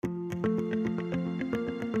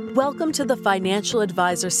Welcome to the Financial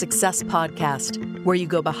Advisor Success Podcast, where you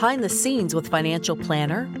go behind the scenes with financial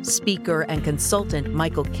planner, speaker, and consultant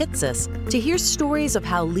Michael Kitces to hear stories of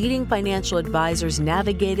how leading financial advisors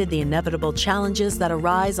navigated the inevitable challenges that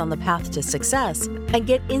arise on the path to success and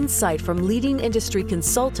get insight from leading industry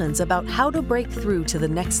consultants about how to break through to the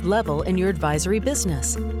next level in your advisory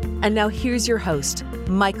business. And now here's your host,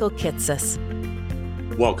 Michael Kitces.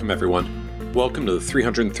 Welcome, everyone. Welcome to the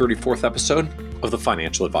 334th episode of the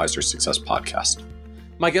Financial Advisor Success Podcast.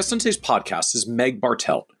 My guest on today's podcast is Meg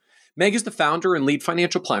Bartelt. Meg is the founder and lead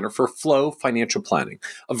financial planner for Flow Financial Planning,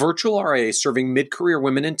 a virtual RIA serving mid-career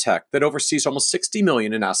women in tech that oversees almost $60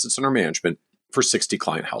 million in assets under management for 60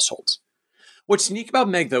 client households. What's unique about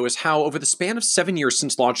Meg, though, is how over the span of 7 years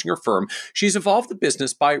since launching her firm, she's evolved the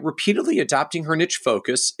business by repeatedly adapting her niche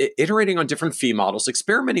focus, iterating on different fee models,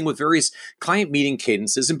 experimenting with various client meeting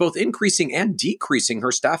cadences, and both increasing and decreasing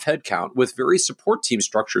her staff headcount with various support team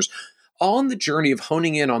structures, all on the journey of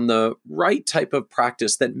honing in on the right type of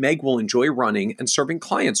practice that Meg will enjoy running and serving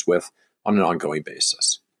clients with on an ongoing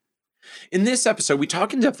basis. In this episode, we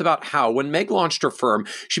talk in depth about how, when Meg launched her firm,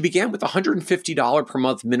 she began with a $150 per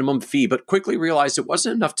month minimum fee, but quickly realized it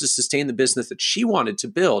wasn't enough to sustain the business that she wanted to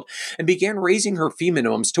build, and began raising her fee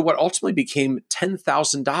minimums to what ultimately became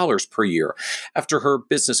 $10,000 per year after her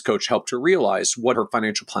business coach helped her realize what her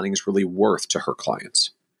financial planning is really worth to her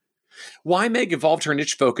clients. Why Meg evolved her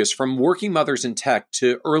niche focus from working mothers in tech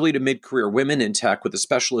to early to mid-career women in tech with a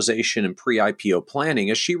specialization in pre-IPO planning,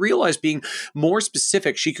 as she realized being more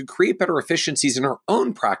specific, she could create better efficiencies in her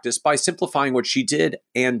own practice by simplifying what she did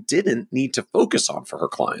and didn't need to focus on for her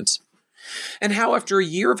clients. And how, after a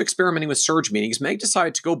year of experimenting with surge meetings, Meg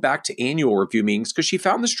decided to go back to annual review meetings because she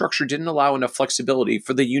found the structure didn't allow enough flexibility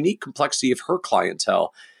for the unique complexity of her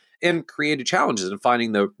clientele and created challenges in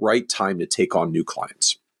finding the right time to take on new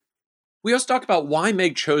clients. We also talk about why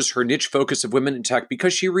Meg chose her niche focus of women in tech,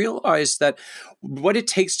 because she realized that what it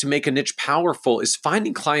takes to make a niche powerful is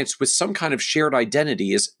finding clients with some kind of shared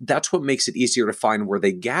identity, as that's what makes it easier to find where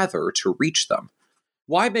they gather to reach them.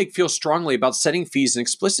 Why Meg feels strongly about setting fees in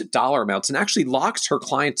explicit dollar amounts and actually locks her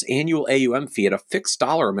clients' annual AUM fee at a fixed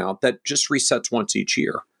dollar amount that just resets once each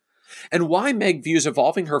year. And why Meg views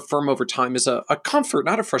evolving her firm over time as a comfort,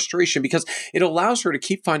 not a frustration, because it allows her to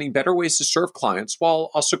keep finding better ways to serve clients while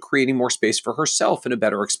also creating more space for herself and a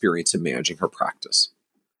better experience in managing her practice.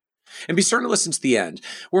 And be certain to listen to the end,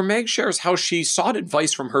 where Meg shares how she sought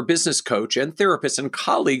advice from her business coach and therapists and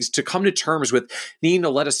colleagues to come to terms with needing to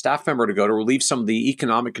let a staff member to go to relieve some of the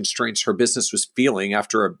economic constraints her business was feeling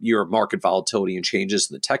after a year of market volatility and changes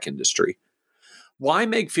in the tech industry. Why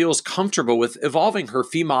Meg feels comfortable with evolving her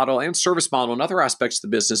fee model and service model and other aspects of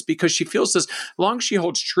the business, because she feels as long as she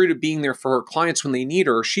holds true to being there for her clients when they need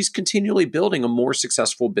her, she's continually building a more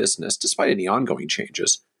successful business despite any ongoing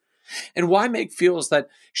changes. And why Meg feels that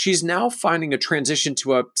she's now finding a transition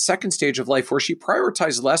to a second stage of life where she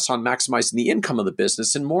prioritizes less on maximizing the income of the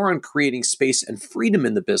business and more on creating space and freedom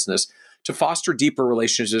in the business to foster deeper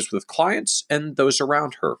relationships with clients and those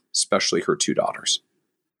around her, especially her two daughters.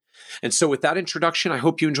 And so with that introduction, I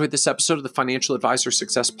hope you enjoyed this episode of the Financial Advisor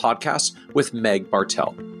Success Podcast with Meg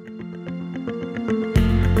Bartelt.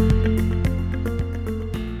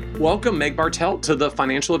 Welcome, Meg Bartelt, to the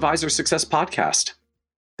Financial Advisor Success Podcast.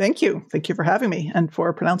 Thank you. Thank you for having me and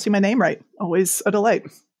for pronouncing my name right. Always a delight.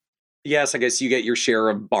 Yes, I guess you get your share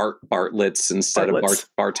of Bartlets instead of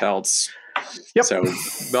Bartelts. Yep. So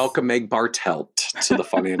welcome, Meg Bartelt, to the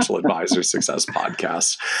Financial Advisor Success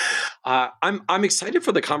Podcast. I'm excited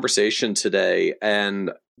for the conversation today,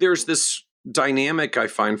 and there's this dynamic I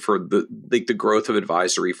find for the growth of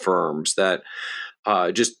advisory firms that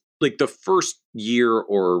just like the first year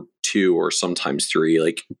or two or sometimes three,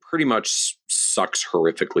 like pretty much sucks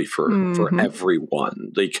horrifically for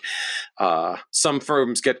everyone. Like some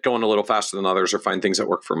firms get going a little faster than others or find things that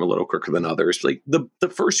work for them a little quicker than others. Like the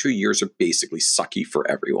first few years are basically sucky for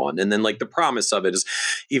everyone. And then like the promise of it is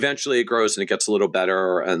eventually it grows and it gets a little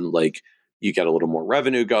better, and like you get a little more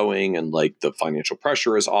revenue going, and like the financial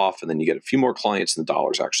pressure is off, and then you get a few more clients and the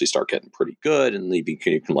dollars actually start getting pretty good, and you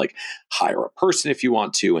can like hire a person if you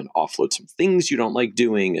want to and offload some things you don't like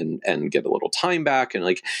doing and get a little time back, and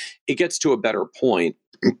like it gets to a better point.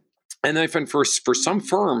 And I find for some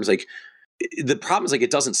firms, like the problem is like it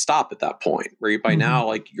doesn't stop at that point, where by now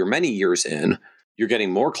like you're many years in, you're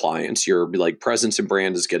getting more clients, your like presence and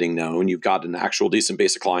brand is getting known, you've got an actual decent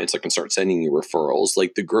base of clients that can start sending you referrals.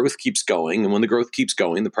 Like the growth keeps going, and when the growth keeps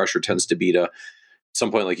going, the pressure tends to be to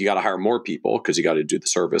some point like you got to hire more people because you got to do the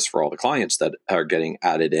service for all the clients that are getting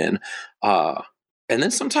added in, and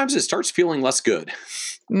then sometimes it starts feeling less good.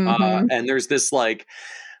 And there's this like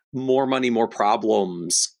more money, more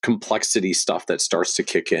problems, complexity stuff that starts to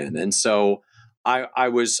kick in. And so I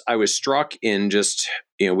was struck in just,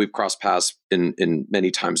 we've crossed paths in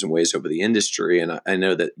many times and ways over the industry. And I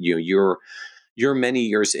know that, you're many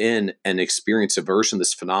years in and experience a version of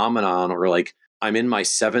this phenomenon, or like, I'm in my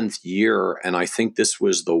 7th year and I think this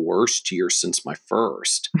was the worst year since my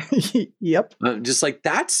first. Yep. Just like,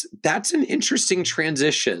 that's an interesting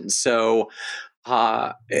transition. So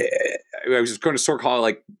I was going to sort of call it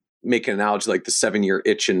like, make an analogy like the 7-year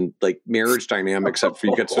itch and like marriage dynamics after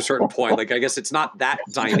you get to a certain point. Like, I guess it's not that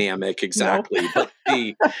dynamic exactly, but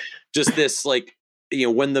just this, like,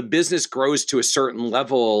 when the business grows to a certain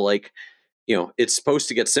level, like, it's supposed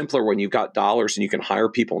to get simpler when you've got dollars and you can hire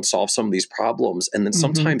people and solve some of these problems. And then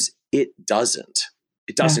sometimes it doesn't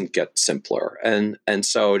get simpler. And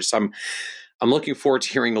so I'm looking forward to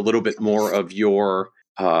hearing a little bit more of your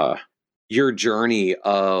journey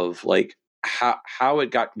of like, how it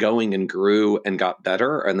got going and grew and got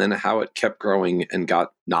better, and then how it kept growing and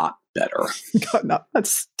got not better.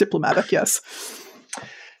 That's diplomatic, yes.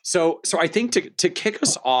 So I think to kick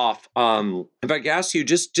us off, if I could ask you,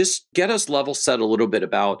 just get us level set a little bit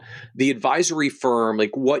about the advisory firm,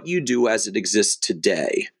 like what you do as it exists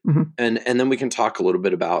today, and then we can talk a little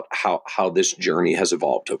bit about how this journey has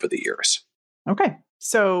evolved over the years. Okay.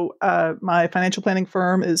 So my financial planning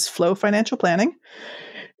firm is Flow Financial Planning.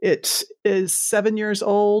 It is 7 years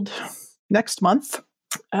old next month.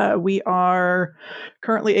 We are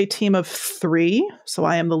currently a team of 3. So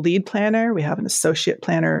I am the lead planner. We have an associate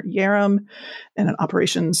planner, Yaram, and an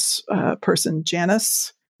operations person,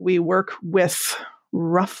 Janice. We work with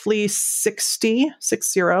roughly 60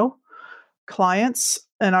 clients,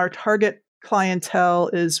 and our target clientele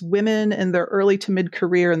is women in their early to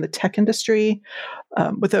mid-career in the tech industry,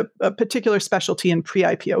 with a particular specialty in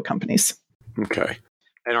pre-IPO companies. Okay.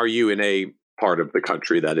 And are you in a part of the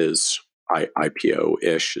country that is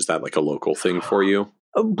IPO-ish? Is that like a local thing for you?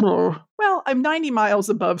 Well, I'm 90 miles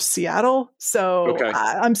above Seattle, so okay.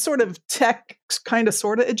 I'm sort of tech, kind of,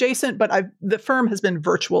 sort of adjacent, but the firm has been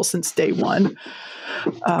virtual since day one.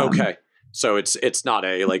 Okay. So it's not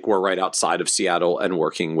like we're right outside of Seattle and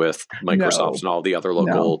working with Microsoft and all the other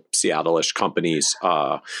local Seattle-ish companies.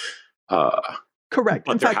 Correct.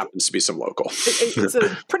 But there happens to be some local. It's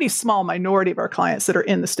a pretty small minority of our clients that are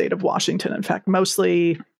in the state of Washington. In fact,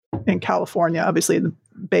 mostly in California, obviously the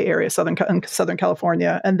Bay Area, Southern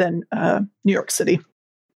California, and then New York City.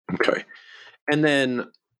 Okay. And then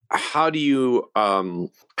how do you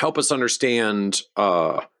help us understand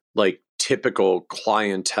like typical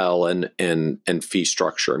clientele and fee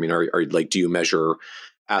structure? I mean, are like, do you measure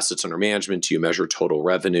assets under management? Do you measure total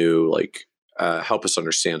revenue? Like, help us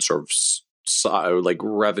understand sort of like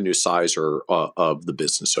revenue size or of the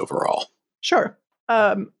business overall. Sure.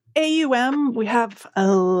 AUM, we have,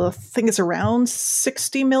 I think it's around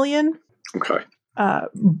 60 million. Okay.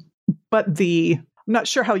 But I'm not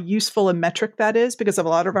sure how useful a metric that is, because a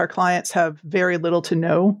lot of our clients have very little to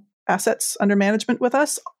no assets under management with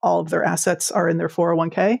us. All of their assets are in their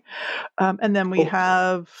 401k. And then we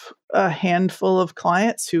have a handful of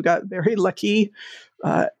clients who got very lucky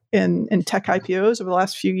in tech IPOs over the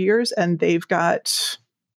last few years, and they've got,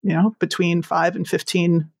 between 5 and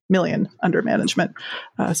 15 million under management.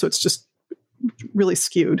 So it's just really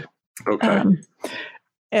skewed. Okay.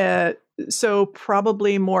 So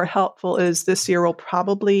probably more helpful is this year we'll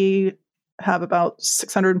probably have about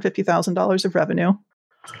 $650,000 of revenue.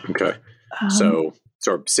 Okay. So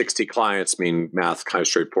 60 clients, math kind of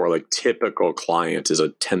straightforward. Like typical client is a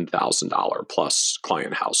 $10,000 plus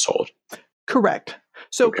client household. Correct.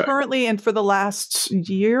 So currently, and for the last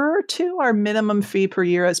year or two, our minimum fee per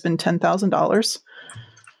year has been $10,000.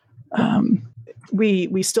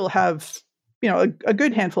 We still have, a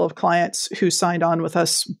good handful of clients who signed on with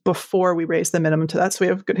us before we raised the minimum to that. So we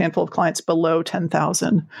have a good handful of clients below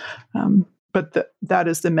 10,000. But that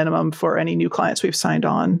is the minimum for any new clients we've signed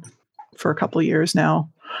on for a couple of years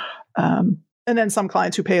now. And then some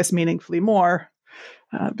clients who pay us meaningfully more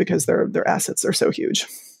because their assets are so huge.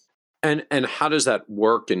 And how does that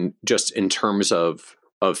work in terms of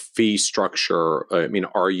fee structure? I mean,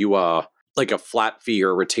 are you like a flat fee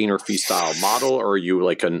or retainer fee style model, or are you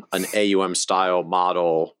like an AUM style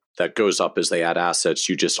model that goes up as they add assets?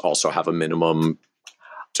 You just also have a minimum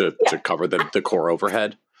to cover the core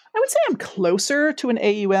overhead? I would say I'm closer to an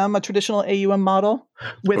AUM, a traditional AUM model,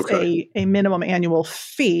 with a minimum annual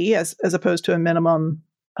fee as opposed to a minimum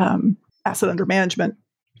asset under management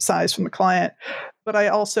size from the client. But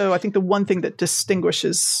I think the one thing that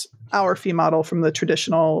distinguishes our fee model from the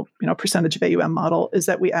traditional, percentage of AUM model is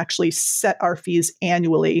that we actually set our fees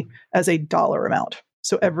annually as a dollar amount.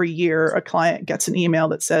 So every year, a client gets an email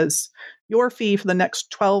that says, your fee for the next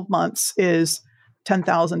 12 months is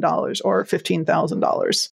 $10,000 or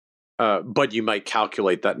 $15,000. But you might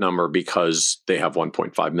calculate that number because they have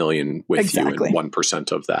 1.5 million with Exactly. you, and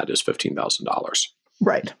 1% of that is $15,000.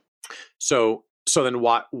 Right. So then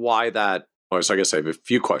why that? Well, so I guess I have a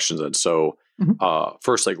few questions then. So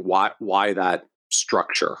first, like why that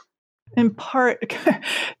structure? In part,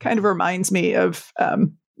 kind of reminds me of,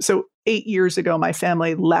 so 8 years ago, my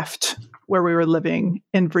family left where we were living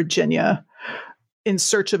in Virginia in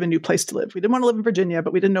search of a new place to live. We didn't want to live in Virginia,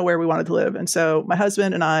 but we didn't know where we wanted to live. And so my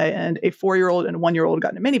husband and I and a 4-year-old and a 1-year-old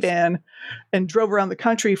got in a minivan and drove around the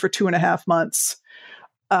country for 2.5 months.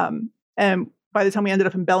 And by the time we ended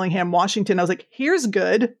up in Bellingham, Washington, I was like, here's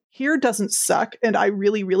good. Here doesn't suck. And I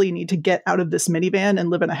really, really need to get out of this minivan and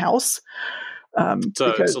live in a house. It's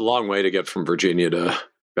a long way to get from Virginia to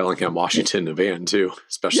Bellingham, Washington, in a van too,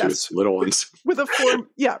 especially with little ones. With a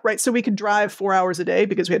yeah, right. So we could drive 4 hours a day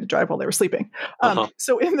because we had to drive while they were sleeping.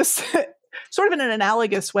 So in this sort of in an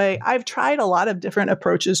analogous way, I've tried a lot of different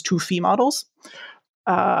approaches to fee models.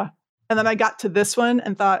 And then I got to this one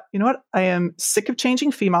and thought, you know what? I am sick of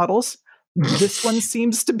changing fee models. This one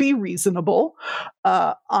seems to be reasonable.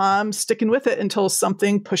 I'm sticking with it until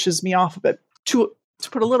something pushes me off of it. To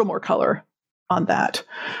put a little more color on that,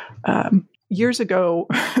 years ago,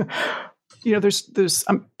 there's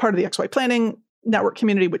I'm part of the XY Planning Network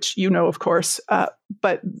community, which you know, of course,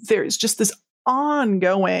 but there's just this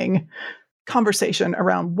ongoing conversation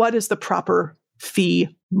around what is the proper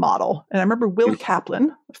fee model. And I remember Will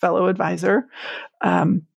Kaplan, a fellow advisor,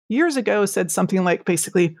 years ago said something like,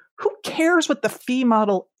 basically, who cares what the fee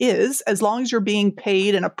model is as long as you're being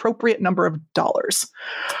paid an appropriate number of dollars?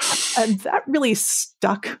 And that really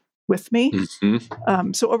stuck with me.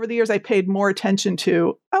 So over the years, I paid more attention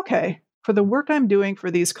to, okay, for the work I'm doing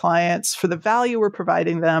for these clients, for the value we're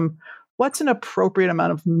providing them, what's an appropriate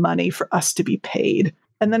amount of money for us to be paid?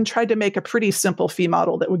 And then tried to make a pretty simple fee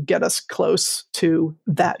model that would get us close to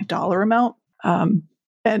that dollar amount.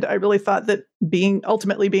 And I really thought that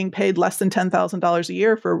ultimately being paid less than $10,000 a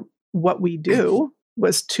year for what we do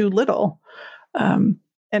was too little. And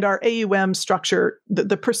our AUM structure,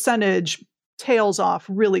 the percentage tails off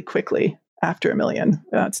really quickly after $1 million.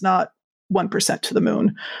 It's not 1% to the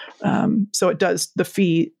moon. So it does,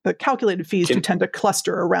 the calculated fees do tend to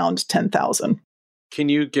cluster around 10,000. Can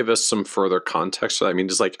you give us some further context? I mean,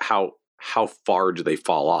 just like how far do they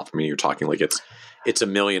fall off? I mean, you're talking like it's $1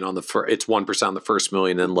 million it's 1% on the first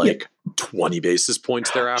million and 20 basis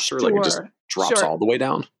points thereafter. Sure. Like it just drops all the way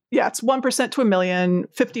down. Yeah, it's 1% to $1 million,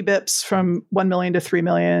 50 bips from 1 million to 3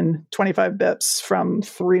 million, 25 bips from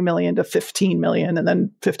 3 million to 15 million, and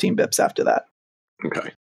then 15 bips after that.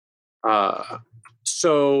 Okay.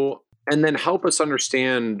 So, and then help us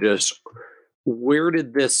understand just where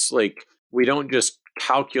did this, we don't just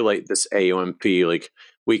calculate this AUM fee,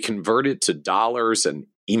 we convert it to dollars and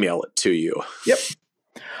email it to you. Yep.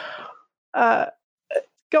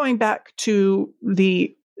 Going back to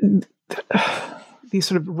the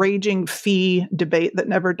sort of raging fee debate that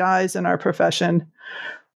never dies in our profession,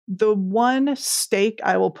 the one stake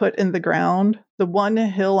I will put in the ground, the one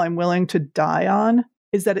hill I'm willing to die on,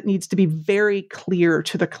 is that it needs to be very clear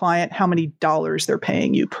to the client how many dollars they're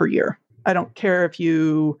paying you per year. I don't care if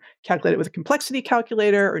you calculate it with a complexity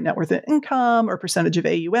calculator or net worth and income or percentage of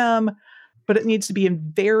AUM, but it needs to be in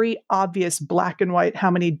very obvious black and white how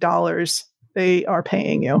many dollars they are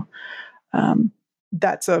paying you.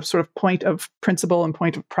 That's a sort of point of principle and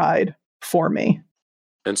point of pride for me.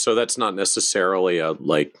 And so that's not necessarily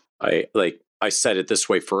I said it this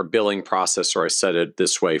way for a billing process, or I said it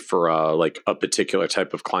this way for a particular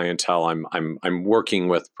type of clientele I'm working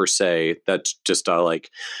with per se. That's just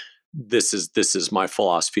this is my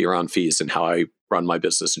philosophy around fees and how I run my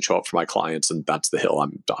business and show up for my clients, and that's the hill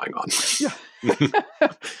I'm dying on. Yeah.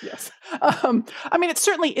 Yes. I mean, it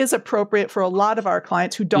certainly is appropriate for a lot of our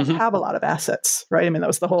clients who don't have a lot of assets, right? I mean, that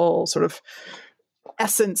was the whole sort of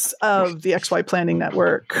essence of the XY Planning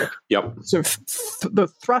Network. Yep. Sort of the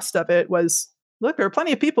thrust of it was, look, there are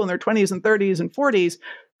plenty of people in their 20s and 30s and 40s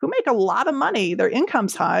who make a lot of money. Their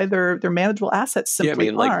income's high. Their manageable assets simply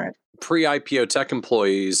aren't. Pre-IPO tech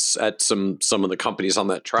employees at some of the companies on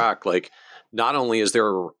that track, not only is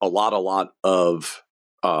there a lot of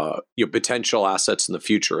potential assets in the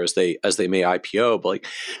future as they may IPO, but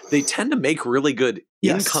they tend to make really good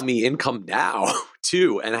income now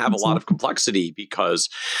too, and have a lot of complexity because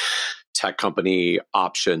tech company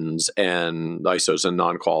options and ISOs and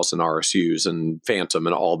non-quals and RSUs and phantom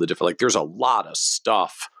and all the different, there's a lot of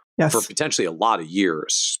stuff for potentially a lot of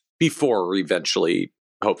years before eventually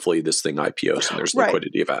hopefully this thing IPOs and there's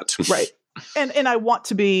liquidity event. Right. And I want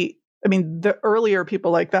to be, I mean, the earlier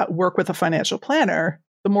people like that work with a financial planner,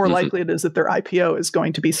 the more likely it is that their IPO is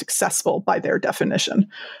going to be successful by their definition.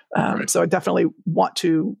 Right. So I definitely want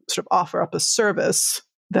to sort of offer up a service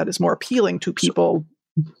that is more appealing to people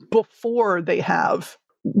before they have,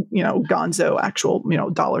 gonzo actual,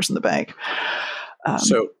 dollars in the bank.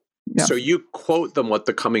 So you quote them what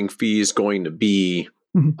the coming fee is going to be,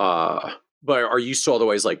 but are you still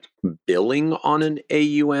otherwise like billing on an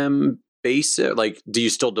AUM basis? Like, do you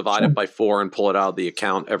still divide it by 4 and pull it out of the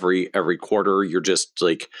account every quarter? You're just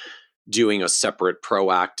like doing a separate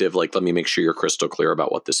proactive, like, let me make sure you're crystal clear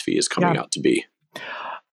about what this fee is coming out to be.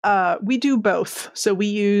 We do both. So we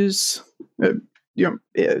use,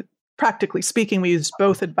 practically speaking, we use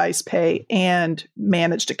both advice pay and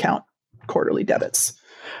managed account quarterly debits.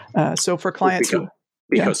 So for clients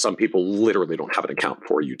because some people literally don't have an account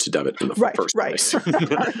for you to debit in the first place.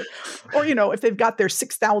 Or, if they've got their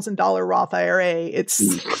 $6,000 Roth IRA,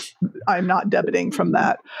 I'm not debiting from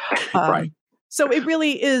that. Right. So it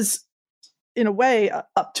really is, in a way,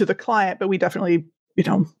 up to the client, but we definitely,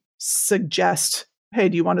 suggest, hey,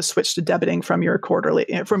 do you want to switch to debiting from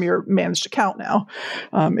your managed account now,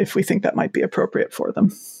 if we think that might be appropriate for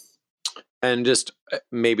them. And just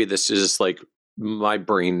maybe this is like my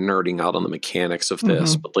brain nerding out on the mechanics of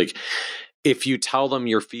this, but like, if you tell them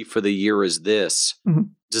your fee for the year is this,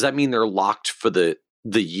 does that mean they're locked for the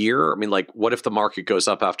year? I mean, like, what if the market goes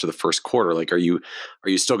up after the first quarter? Like, are you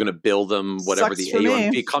still going to bill them whatever the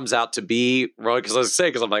AUM fee comes out to be? Right? Because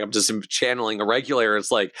I'm just channeling a regulator. It's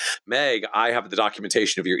like, Meg, I have the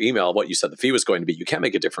documentation of your email of what you said the fee was going to be. You can't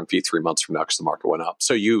make a different fee 3 months from now because the market went up.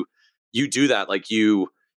 So you do that, like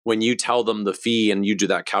when you tell them the fee and you do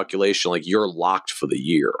that calculation, like you're locked for the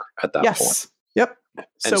year at that point. Yep.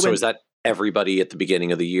 And so is that everybody at the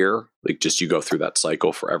beginning of the year? Like, just you go through that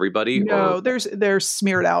cycle for everybody? No, they're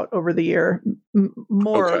smeared out over the year,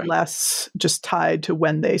 more or less just tied to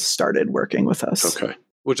when they started working with us. Okay.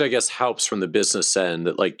 Which I guess helps from the business end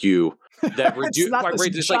that like that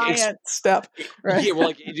reduce giant step. Right? Yeah,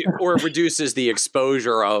 well, or it reduces the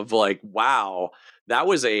exposure of like, wow, that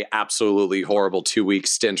was a absolutely horrible 2-week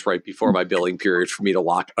stint right before my billing period for me to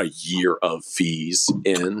lock a year of fees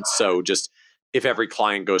in. So just if every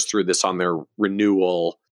client goes through this on their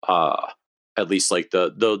renewal, at least like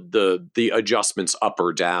the adjustments up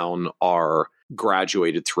or down are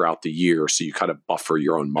graduated throughout the year, so you kind of buffer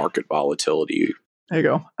your own market volatility. There you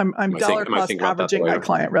go. I'm dollar cost averaging my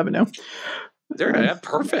client revenue. There,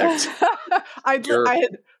 perfect. I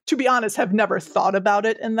had, to be honest, have never thought about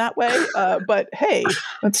it in that way. But hey,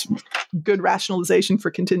 that's good rationalization for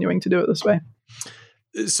continuing to do it this way.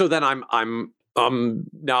 So then now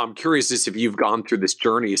I'm curious as if you've gone through this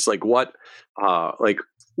journey. It's like what are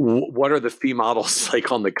the fee models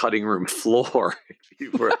like on the cutting room floor?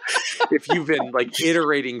 If you've been like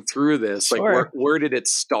iterating through this, like where did it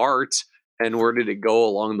start and where did it go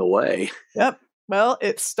along the way? Yep. Well,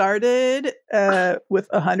 it started with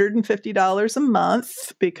 $150 a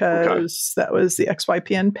month because that was the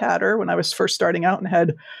XYPN pattern when I was first starting out and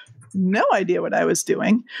had no idea what I was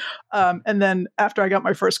doing. And then after I got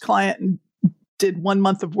my first client and did 1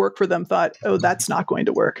 month of work for them, thought, oh, that's not going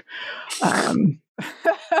to work.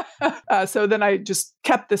 So then I just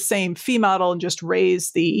kept the same fee model and just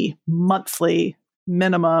raised the monthly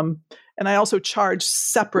minimum. And I also charged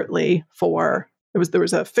separately for, there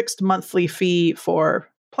was a fixed monthly fee for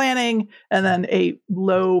planning and then a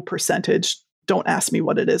low percentage. Don't ask me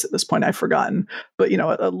what it is at this point, I've forgotten, but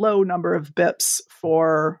a low number of bips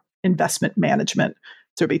for investment management.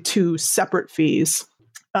 So there'd be 2 separate fees.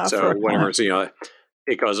 So whenever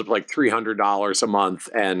it goes up like $300 a month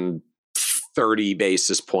and 30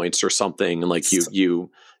 basis points or something, and like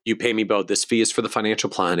you pay me both. This fee is for the financial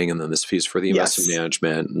planning, and then this fee is for the investment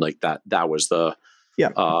management, and like that was the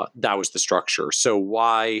structure. So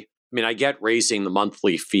why? I mean, I get raising the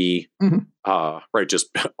monthly fee, right?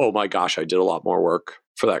 Just oh my gosh, I did a lot more work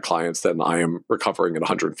for that client than I am recovering at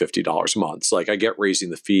 $150 a month. So like I get raising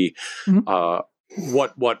the fee.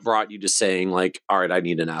 What brought you to saying like, all right, I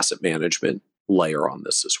need an asset management layer on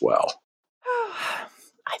this as well?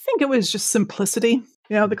 I think it was just simplicity.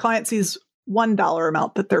 The client sees $1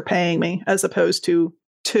 amount that they're paying me as opposed to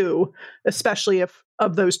 2, especially if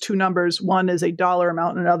of those 2 numbers, one is a dollar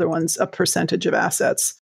amount and another one's a percentage of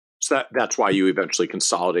assets. So that's why you eventually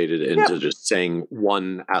consolidated it into just saying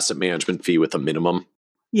one asset management fee with a minimum.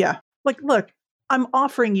 Yeah. Like, look, I'm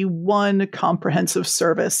offering you one comprehensive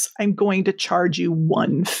service. I'm going to charge you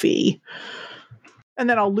one fee. And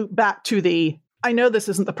then I'll loop back to I know this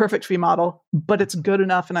isn't the perfect fee model, but it's good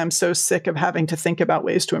enough. And I'm so sick of having to think about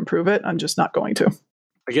ways to improve it. I'm just not going to.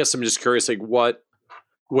 I guess I'm just curious, like what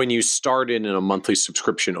when you started in a monthly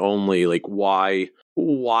subscription only, like why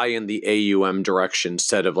in the AUM direction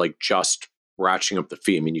instead of like just ratcheting up the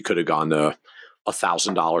fee? I mean, you could have gone to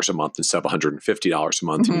 $1,000 a month instead of $150 a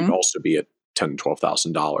month, and you'd also be at $10,000 to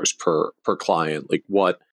 $12,000 per client. Like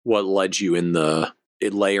what led you in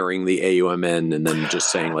layering the AUM end and then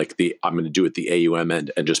just saying like I'm going to do it the AUM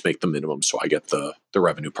end and just make the minimum so I get the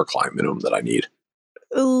revenue per client minimum that I need?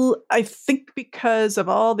 I think because of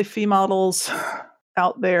all the fee models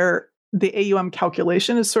out there, the AUM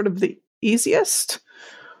calculation is sort of the easiest.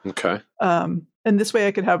 Okay. And this way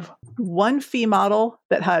I could have one fee model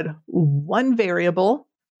that had one variable,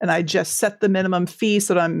 and I just set the minimum fee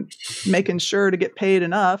so that I'm making sure to get paid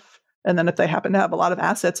enough. And then if they happen to have a lot of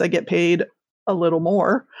assets, I get paid a little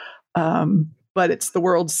more. But it's the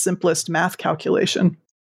world's simplest math calculation.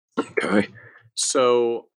 Okay.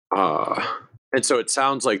 So, and so it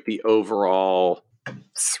sounds like the overall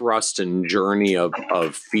thrust and journey of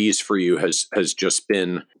fees for you has just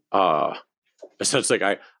been, essentially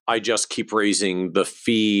like I just keep raising the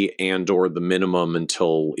fee and or the minimum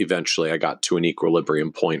until eventually I got to an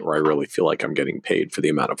equilibrium point where I really feel like I'm getting paid for the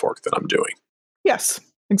amount of work that I'm doing. Yes,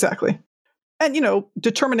 exactly. And,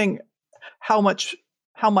 determining how much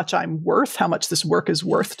I'm worth, how much this work is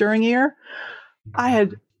worth during a year, I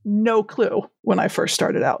had no clue when I first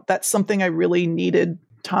started out. That's something I really needed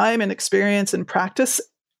time and experience and practice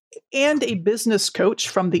and a business coach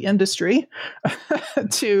from the industry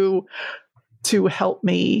to help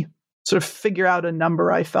me sort of figure out a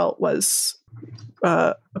number I felt was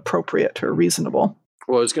appropriate or reasonable.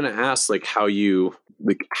 Well, I was going to ask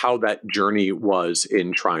how that journey was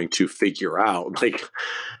in trying to figure out like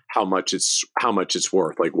how much it's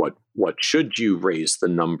worth. Like what should you raise the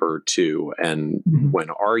number to, and when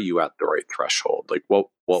are you at the right threshold? Like what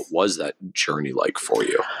was that journey like for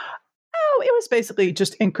you? Oh, it was basically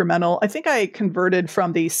just incremental. I think I converted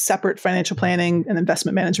from the separate financial planning and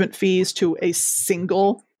investment management fees to a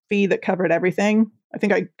single fee that covered everything. I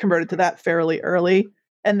think I converted to that fairly early.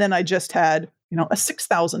 And then I just had, a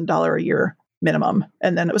 $6,000 a year minimum.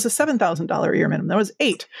 And then it was a $7,000 a year minimum. That was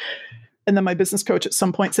 $8,000. And then my business coach at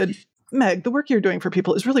some point said, Meg, the work you're doing for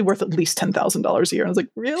people is really worth at least $10,000 a year. And I was like,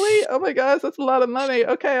 really? Oh my gosh, that's a lot of money.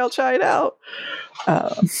 Okay, I'll try it out.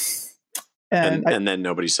 And then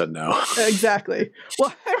nobody said no. Exactly.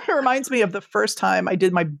 Well, it reminds me of the first time I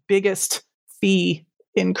did my biggest fee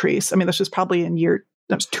increase. I mean, this was probably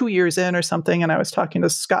that was 2 years in or something. And I was talking to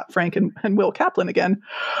Scott Frank and Will Kaplan again.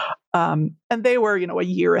 And they were, a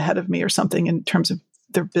year ahead of me or something in terms of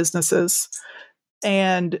their businesses.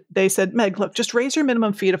 And they said, Meg, look, just raise your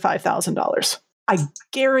minimum fee to $5,000. I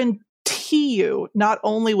guarantee you, not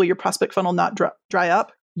only will your prospect funnel not dry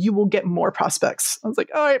up, you will get more prospects. I was like,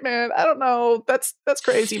 all right, man, I don't know. That's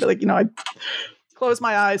crazy. But I closed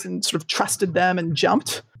my eyes and sort of trusted them and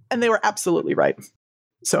jumped. And they were absolutely right.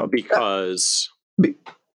 So because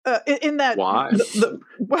in that, why?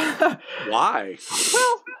 Why?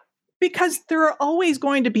 Well, because there are always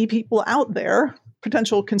going to be people out there,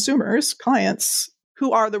 potential consumers, clients,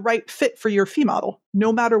 who are the right fit for your fee model,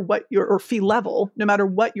 no matter what your fee level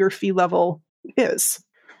is.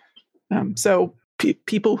 So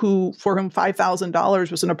people for whom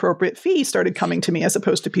 $5,000 was an appropriate fee started coming to me, as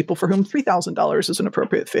opposed to people for whom $3,000 is an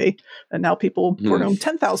appropriate fee. And now people for whom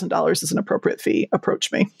 $10,000 is an appropriate fee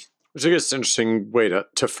approach me. Which I guess is an interesting way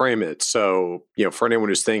to frame it. So, for anyone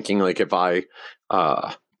who's thinking like if I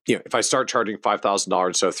start charging $5,000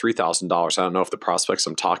 instead of $3,000, I don't know if the prospects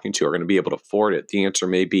I'm talking to are going to be able to afford it. The answer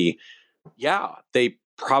may be, yeah, they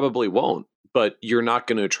probably won't. But you're not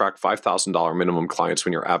going to attract $5,000 minimum clients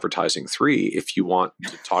when you're advertising $3,000. If you want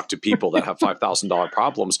to talk to people that have $5,000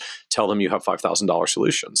 problems, tell them you have $5,000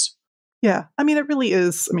 solutions. Yeah. I mean, it really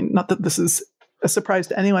is. I mean, not that this is a surprise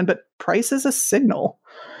to anyone, but price is a signal.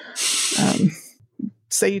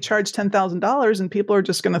 Say you charge $10,000 and people are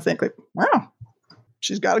just going to think like, wow,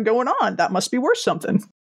 she's got it going on. That must be worth something.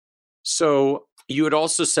 So you had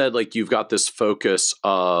also said like you've got this focus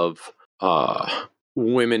of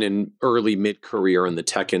women in early mid-career in the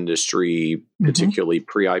tech industry, particularly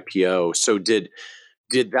pre-IPO. So did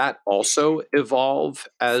that also evolve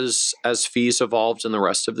as fees evolved and the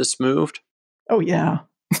rest of this moved? Oh yeah.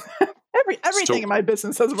 Everything in my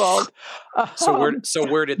business has evolved. So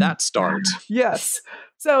where did that start? Yes.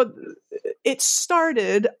 So it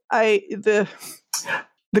started, the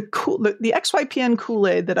XYPN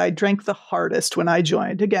Kool-Aid that I drank the hardest when I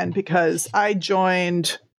joined, again, because I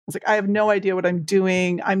joined, I was like, I have no idea what I'm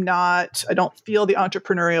doing. I don't feel the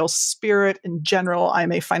entrepreneurial spirit in general.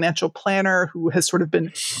 I'm a financial planner who has sort of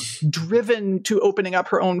been driven to opening up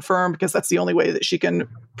her own firm because that's the only way that she can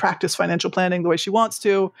practice financial planning the way she wants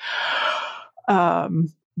to.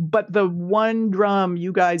 But the one drum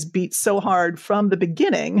you guys beat so hard from the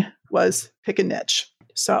beginning was pick a niche.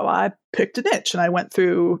 So I picked a niche and I went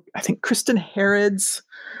through, I think, Kristen Harrod's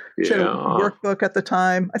workbook at the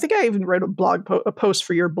time. I think I even wrote a post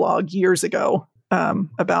for your blog years ago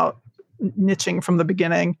about niching from the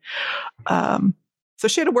beginning. So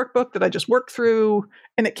she had a workbook that I just worked through,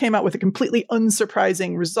 and it came out with a completely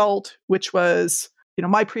unsurprising result, which was,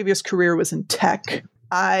 my previous career was in tech.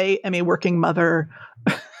 I am a working mother.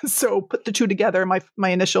 So put the two together. My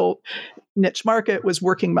initial niche market was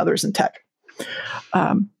working mothers in tech.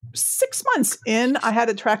 6 months in, I had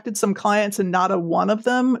attracted some clients, and not a one of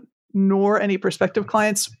them, nor any prospective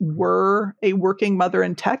clients, were a working mother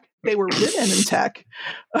in tech. They were women in tech.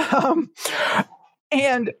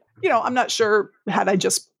 And, I'm not sure, had I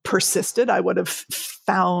just persisted, I would have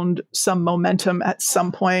found some momentum at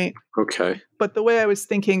some point. Okay. But the way I was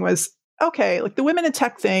thinking was, okay, like the women in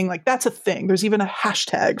tech thing, like that's a thing. There's even a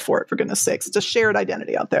hashtag for it, for goodness sakes. It's a shared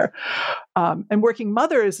identity out there. And working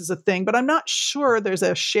mothers is a thing, but I'm not sure there's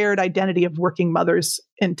a shared identity of working mothers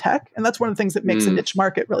in tech. And that's one of the things that makes a niche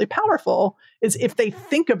market really powerful, is if they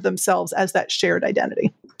think of themselves as that shared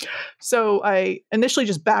identity. So I initially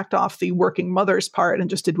just backed off the working mothers part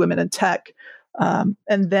and just did women in tech, and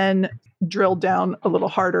then drilled down a little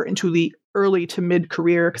harder into the early to mid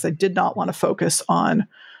career, because I did not want to focus on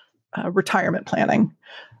retirement planning.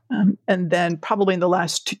 And then probably in the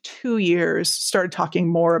last 2 years, started talking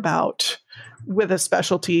more about, with a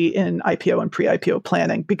specialty in IPO and pre-IPO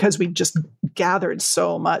planning, because we just gathered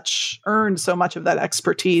so much, earned so much of that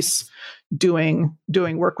expertise doing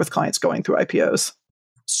work with clients going through IPOs.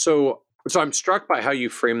 So I'm struck by how you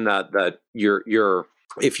frame that you're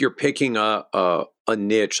if you're picking a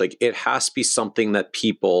niche, like it has to be something that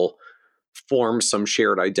people form some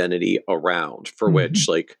shared identity around, for which,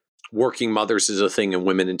 like, working mothers is a thing and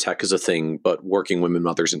women in tech is a thing, but working women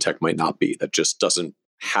mothers in tech might not be. That just doesn't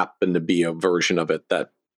happen to be a version of it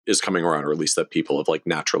that is coming around, or at least that people have like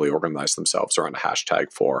naturally organized themselves around a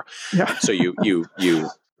hashtag for. Yeah. So you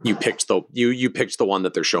picked the one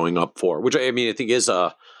that they're showing up for, which I mean, I think is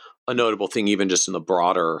a notable thing, even just in the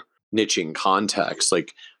broader niching context.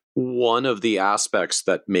 Like, one of the aspects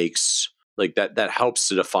that makes like that helps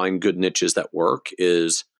to define good niches that work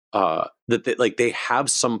is that they have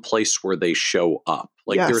some place where they show up.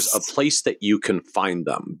 Like, there's a place that you can find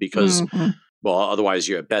them, because well, otherwise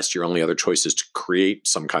at best your only other choice is to create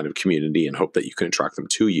some kind of community and hope that you can attract them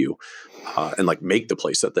to you, and like make the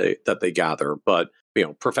place that they gather. But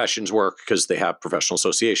professions work because they have professional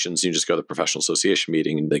associations. You just go to the professional association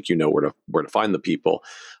meeting and like where to find the people.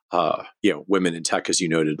 Women in tech, as you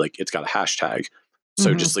noted, like it's got a hashtag.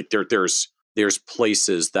 So just like there's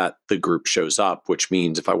places that the group shows up, which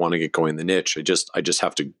means if I want to get going in the niche, I just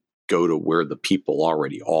have to go to where the people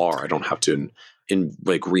already are. I don't have to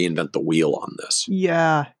reinvent the wheel on this.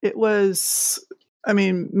 Yeah, it was, I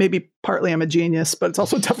mean, maybe partly I'm a genius, but it's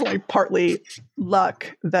also definitely partly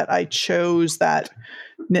luck that I chose that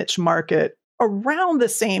niche market around the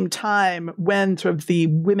same time when sort of the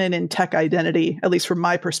women in tech identity, at least from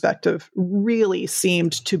my perspective, really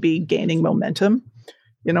seemed to be gaining momentum.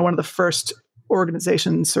 One of the first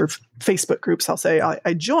organizations or Facebook groups, I'll say,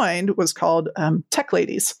 I joined was called Tech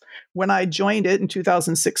Ladies. When I joined it in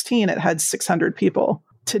 2016, it had 600 people.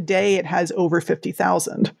 Today, it has over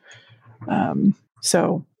 50,000.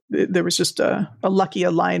 So there was just a lucky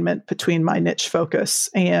alignment between my niche focus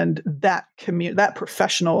and that that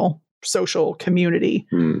professional social community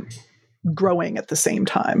growing at the same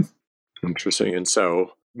time. Interesting. And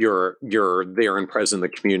so you're there and present in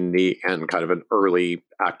the community and kind of an early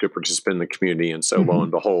active participant in the community. And so lo and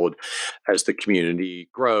behold, as the community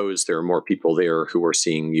grows, there are more people there who are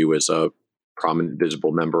seeing you as a prominent,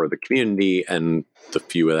 visible member of the community, and the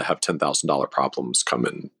few that have $10,000 problems come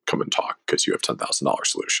and talk because you have $10,000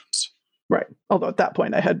 solutions. Right. Although at that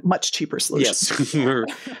point I had much cheaper solutions. Yes.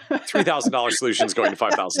 $3,000 solutions going to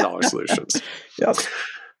 $5,000 solutions. Yes.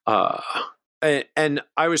 And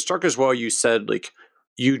I was struck as well. You said like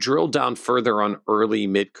you drilled down further on early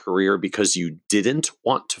mid-career because you didn't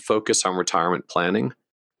want to focus on retirement planning.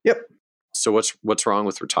 Yep. So what's wrong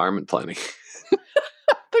with retirement planning?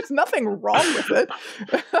 There's nothing wrong with it.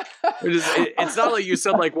 It's not like you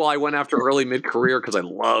said like, well, I went after early mid-career because I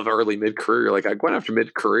love early mid-career. Like I went after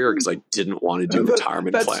mid-career because I didn't want to do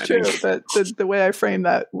retirement planning. That's true. The way I frame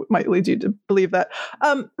that might lead you to believe that.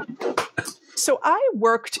 So I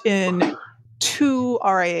worked in 2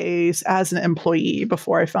 RIAs as an employee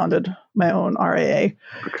before I founded my own RIA.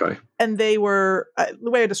 Okay. And they were, the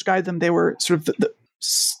way I described them, they were sort of the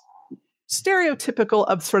stereotypical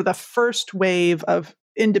of sort of the first wave of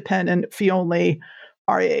independent fee-only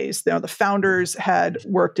RIAs. The founders had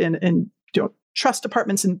worked in trust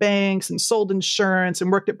departments and banks and sold insurance and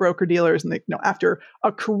worked at broker dealers. And they, after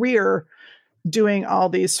a career doing all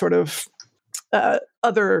these sort of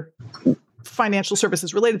other financial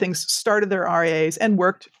services related things, started their RIAs and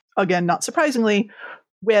worked, again, not surprisingly,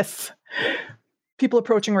 with people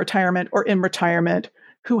approaching retirement or in retirement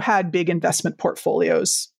who had big investment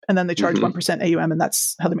portfolios. And then they charge 1% AUM, and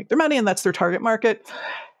that's how they make their money, and that's their target market.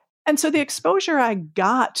 And so the exposure I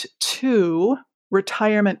got to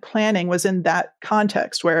retirement planning was in that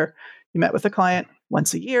context where you met with a client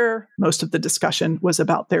once a year. Most of the discussion was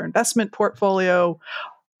about their investment portfolio.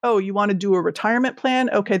 Oh, you want to do a retirement plan?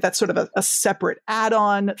 Okay, that's sort of a separate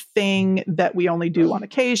add-on thing that we only do on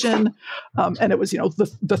occasion. And it was,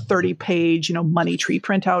 the 30-page, money tree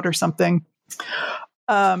printout or something.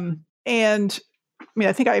 And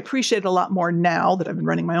I think I appreciate it a lot more now that I've been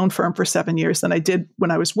running my own firm for 7 years than I did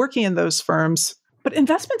when I was working in those firms. But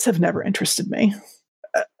investments have never interested me.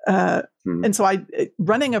 And so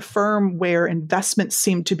running a firm where investments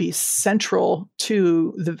seem to be central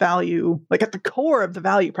to the value, like at the core of the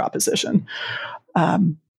value proposition,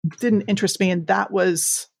 didn't interest me. And that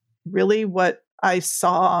was really what I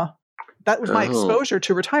saw. That was my exposure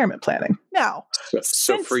to retirement planning. Now,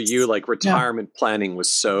 so for you, like retirement planning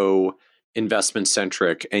was so investment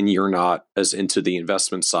centric and you're not as into the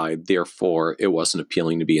investment side, therefore it wasn't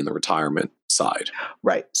appealing to be in the retirement side.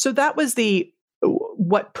 Right. So that was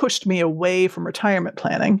what pushed me away from retirement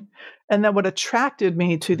planning. And then what attracted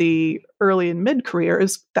me to the early and mid-career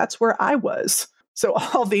is that's where I was. So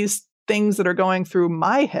all these things that are going through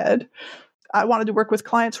my head, I wanted to work with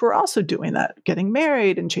clients who are also doing that, getting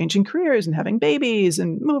married and changing careers and having babies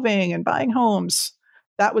and moving and buying homes.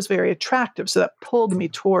 That was very attractive. So that pulled me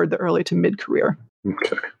toward the early to mid-career.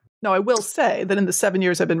 Okay. Now, I will say that in the 7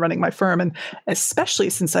 years I've been running my firm, and especially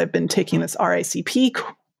since I've been taking this RICP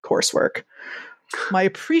coursework, my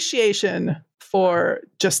appreciation for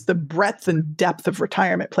just the breadth and depth of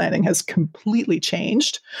retirement planning has completely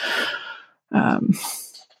changed. I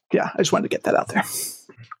just wanted to get that out there.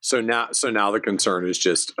 So now the concern is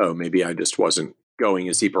just, maybe I just wasn't going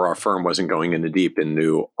as deep, or our firm wasn't going into deep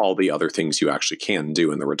into all the other things you actually can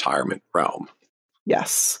do in the retirement realm.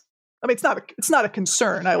 Yes. It's not a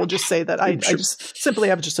concern. I will just say that I just simply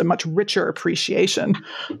have just a much richer appreciation,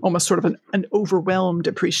 almost sort of an overwhelmed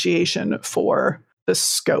appreciation for the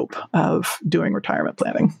scope of doing retirement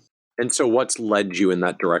planning. And so what's led you in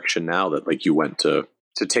that direction now that like you went to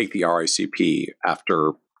take the RICP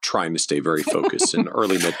after trying to stay very focused in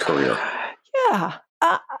early mid-career? Yeah.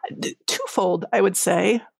 Twofold, I would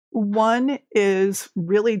say. One is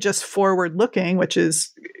really just forward looking, which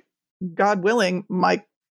is, God willing, my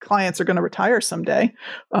clients are going to retire someday,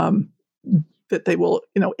 that they will,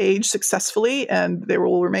 age successfully and they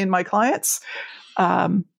will remain my clients.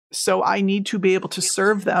 So I need to be able to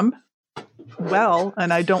serve them well.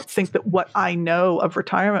 And I don't think that what I know of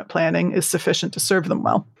retirement planning is sufficient to serve them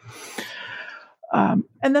well.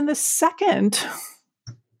 And then the second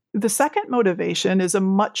motivation is a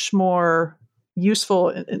much more useful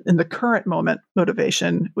in the current moment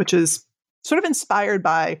motivation, which is sort of inspired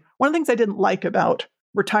by one of the things I didn't like about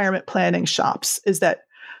retirement planning shops is that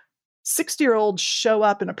 60-year-olds show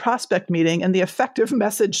up in a prospect meeting and the effective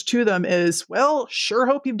message to them is, well, sure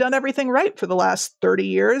hope you've done everything right for the last 30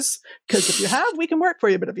 years, because if you have, we can work for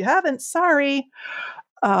you. But if you haven't, sorry.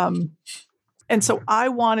 And so I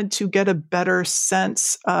wanted to get a better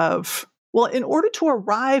sense of, well, in order to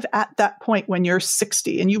arrive at that point when you're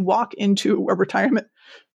 60 and you walk into a retirement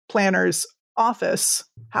planner's office,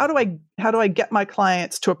 how do I get my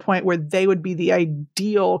clients to a point where they would be the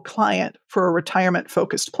ideal client for a retirement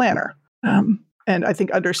focused planner? And I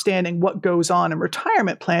think understanding what goes on in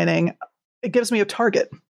retirement planning, it gives me a target.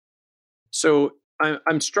 So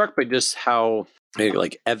I'm struck by just how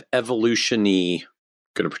like evolution-y,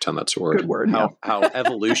 going to pretend that's a word. Good word. How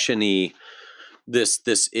evolution-y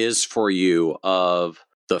this is for you, of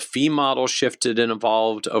the fee model shifted and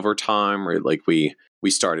evolved over time, right? Like we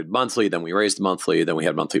started monthly, then we raised monthly, then we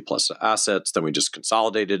had monthly plus assets, then we just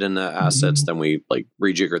consolidated in the assets, then we like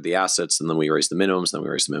rejiggered the assets, and then we raised the minimums, then we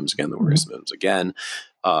raised the minimums again, then we raised the minimums again.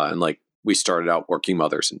 And like we started out working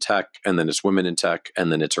mothers in tech, and then it's women in tech,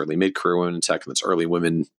 and then it's early mid-career women in tech, and it's early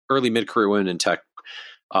mid-career women in tech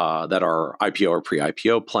that are IPO or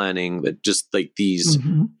pre-IPO planning, that just like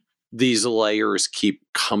these layers keep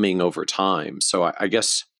coming over time. So I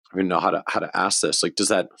guess I don't know how to ask this. Like,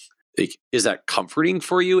 is that comforting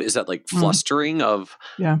for you? Is that like flustering of,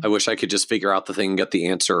 I wish I could just figure out the thing and get the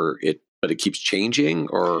answer it but it keeps changing?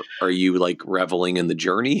 Or are you like reveling in the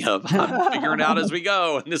journey of I'm figuring it out as we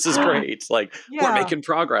go and this is great? Like we're making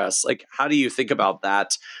progress. Like how do you think about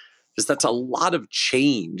that? Because that's a lot of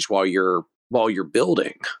change while you're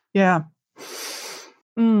building. Yeah.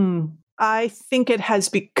 I think it has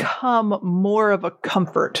become more of a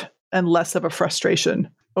comfort and less of a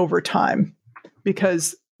frustration over time,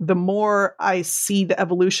 because the more I see the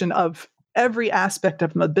evolution of every aspect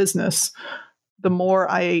of my business, the more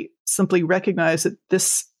I simply recognize that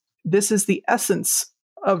this is the essence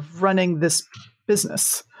of running this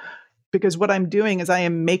business. Because what I'm doing is I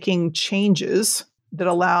am making changes that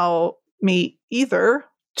allow me either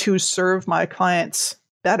to serve my clients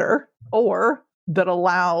better or that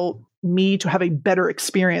allow me to have a better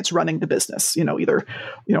experience running the business. Either,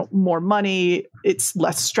 more money, it's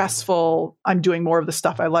less stressful, I'm doing more of the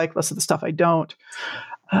stuff I like, less of the stuff I don't.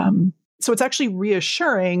 So it's actually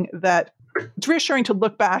reassuring to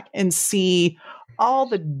look back and see all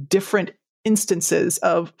the different instances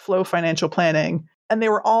of flow financial planning, and they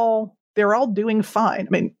were all doing fine. I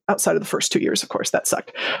mean, outside of the first 2 years, of course, that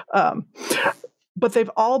sucked. But they've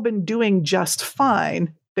all been doing just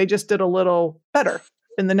fine. They just did a little better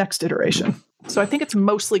in the next iteration. So I think it's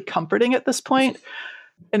mostly comforting at this point.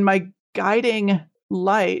 And my guiding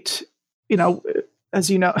light, as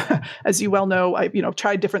you well know, I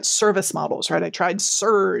tried different service models, right? I tried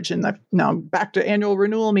Surge, and now I'm back to annual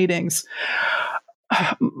renewal meetings.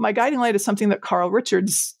 My guiding light is something that Carl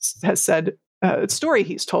Richards has said. A story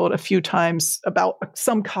he's told a few times about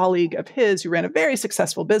some colleague of his who ran a very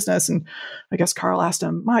successful business. And I guess Carl asked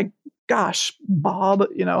him, "My gosh, Bob,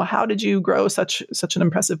 how did you grow such an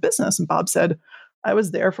impressive business?" And Bob said, "I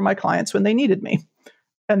was there for my clients when they needed me."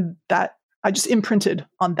 And that I just imprinted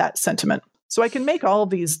on that sentiment. So I can make all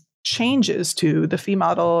of these changes to the fee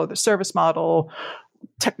model, the service model,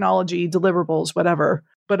 technology, deliverables, whatever.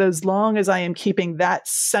 But as long as I am keeping that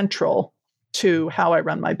central to how I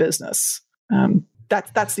run my business,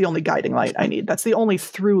 that's the only guiding light I need. That's the only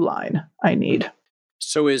through line I need.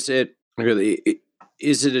 So is it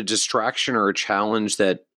a distraction or a challenge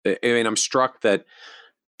that, I'm struck that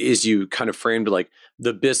as you kind of framed like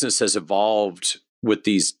the business has evolved with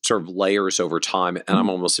these sort of layers over time, and I'm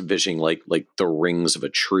almost envisioning like the rings of a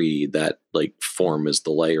tree that like form as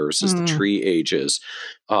the layers as the tree ages.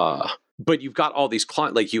 But you've got all these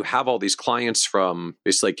clients, like you have all these clients from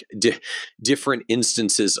it's like different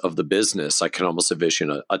instances of the business. I can almost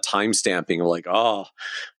envision a time stamping of like, oh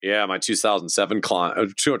yeah, my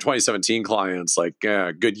 2017 clients, like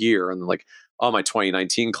good year. And then like, oh, my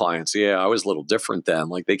 2019 clients. Yeah, I was a little different then.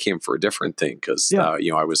 Like they came for a different thing because,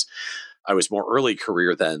 I was more early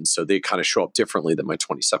career then. So they kind of show up differently than my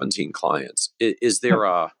 2017 clients. Is there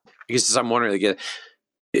I guess I'm wondering, again,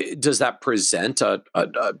 does that present a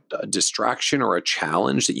distraction or a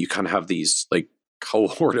challenge that you kind of have these like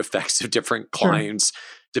cohort effects of different clients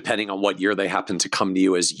depending on what year they happen to come to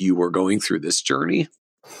you as you were going through this journey?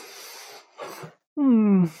 To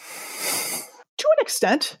an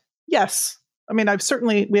extent, yes. I mean, let's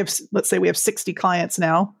say we have 60 clients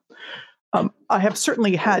now. I have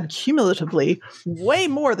certainly had cumulatively way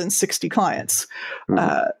more than 60 clients.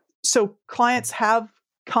 So clients have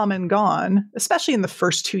come and gone, especially in the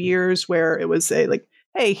first 2 years where it was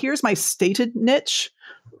hey, here's my stated niche,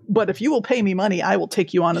 but if you will pay me money, I will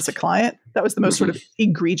take you on as a client. That was the most sort of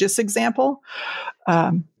egregious example.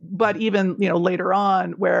 But even, later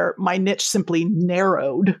on where my niche simply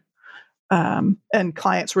narrowed, and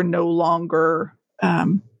clients were no longer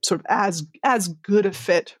sort of as good a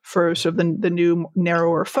fit for sort of the new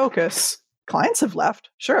narrower focus, clients have left.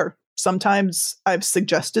 Sure. Sometimes I've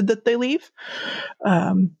suggested that they leave.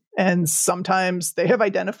 And sometimes they have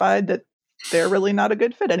identified that they're really not a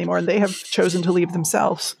good fit anymore and they have chosen to leave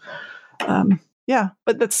themselves. But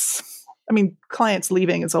clients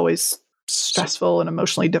leaving is always stressful and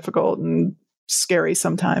emotionally difficult and scary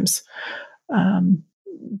sometimes.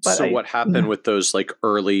 What happened with those like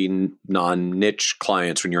early non-niche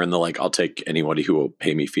clients when you're in the like, I'll take anybody who will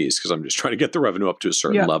pay me fees because I'm just trying to get the revenue up to a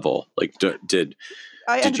certain level? Like, did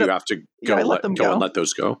you have to go and let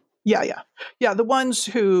those go? Yeah. The ones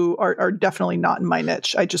who are definitely not in my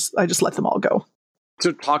niche, I just let them all go.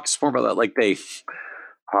 So talk more about that. Like they,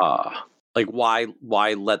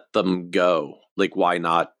 why let them go? Like why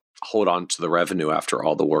not hold on to the revenue after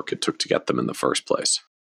all the work it took to get them in the first place?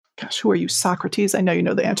 Gosh, who are you, Socrates? I know you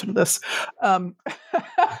know the answer to this.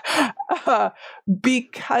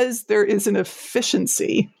 Because there is an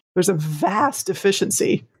efficiency. There's a vast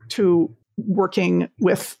efficiency to working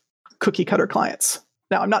with cookie cutter clients.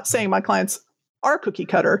 Now, I'm not saying my clients are cookie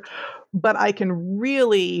cutter, but I can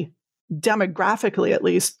really demographically, at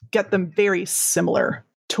least, get them very similar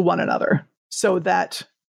to one another so that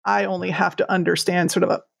I only have to understand sort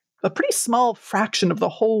of a pretty small fraction of the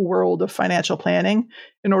whole world of financial planning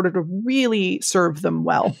in order to really serve them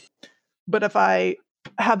well. But if I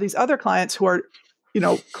have these other clients who are,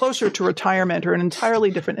 closer to retirement or an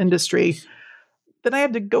entirely different industry, then I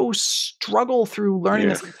have to go struggle through learning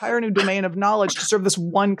this entire new domain of knowledge to serve this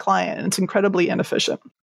one client. And it's incredibly inefficient.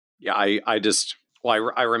 Yeah,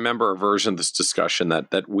 I remember a version of this discussion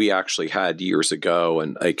that we actually had years ago.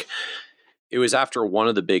 And like, it was after one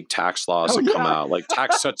of the big tax laws had come out, like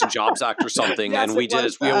Tax Cuts and Jobs Act or something. Yes, and we did,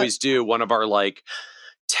 as we always do, one of our like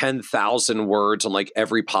 10,000 words on like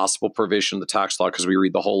every possible provision of the tax law, because we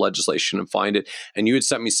read the whole legislation and find it. And you had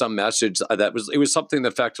sent me some message it was something to the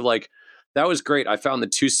effect of like, that was great. I found the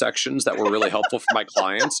 2 sections that were really helpful for my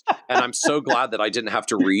clients. And I'm so glad that I didn't have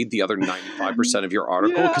to read the other 95% of your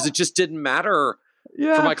article, because it just didn't matter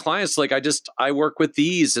for my clients. Like I work with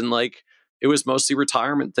these, and like, it was mostly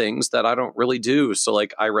retirement things that I don't really do. So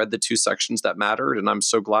like, I read the 2 sections that mattered, and I'm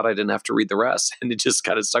so glad I didn't have to read the rest. And it just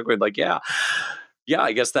kind of stuck with like, yeah,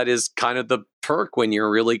 I guess that is kind of the perk when you're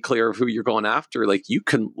really clear of who you're going after. Like, you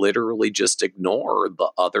can literally just ignore the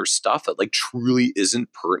other stuff that like truly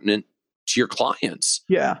isn't pertinent to your clients.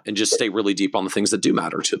 Yeah. And just stay really deep on the things that do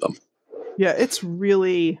matter to them. Yeah, it's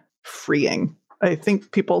really freeing. I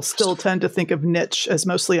think people still tend to think of niche as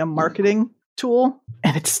mostly a marketing tool,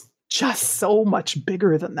 and it's just so much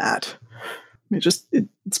bigger than that.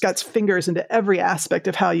 It's got its fingers into every aspect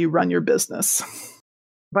of how you run your business.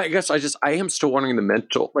 But I guess I am still wondering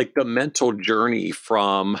the mental journey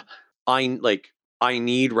from I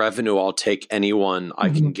need revenue, I'll take anyone I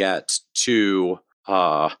can get, to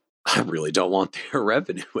I really don't want their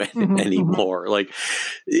revenue anymore. Like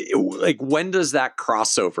when does that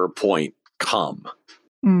crossover point come?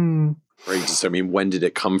 Right? When did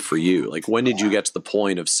it come for you? Like, when did you get to the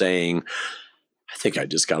point of saying, I think I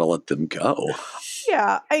just got to let them go?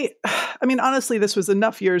 Yeah. I mean, honestly, this was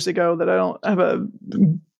enough years ago that I don't have a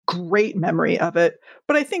great memory of it.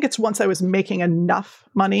 But I think it's once I was making enough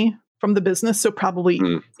money from the business. So probably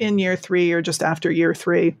in year 3 or just after year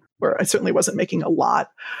 3, where I certainly wasn't making a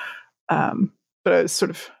lot. But I was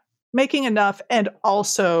sort of making enough, and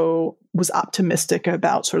also was optimistic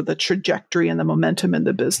about sort of the trajectory and the momentum in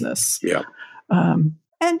the business. Yeah. And,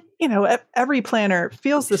 every planner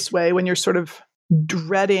feels this way when you're sort of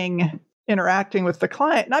dreading interacting with the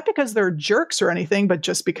client, not because they're jerks or anything, but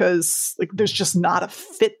just because like there's just not a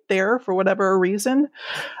fit there for whatever reason.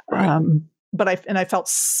 Right. But I felt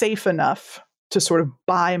safe enough to sort of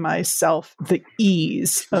buy myself the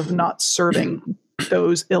ease of not serving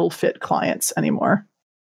those ill-fit clients anymore.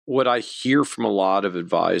 What I hear from a lot of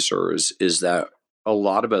advisors is that a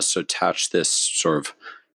lot of us attach this sort of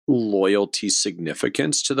loyalty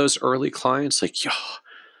significance to those early clients. Like,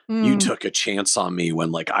 you took a chance on me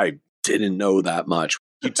when like I didn't know that much.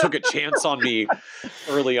 You took a chance on me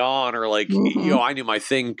early on, or like, I knew my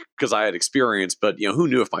thing because I had experience, but who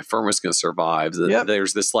knew if my firm was going to survive?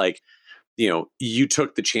 There's this like, you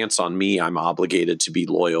took the chance on me, I'm obligated to be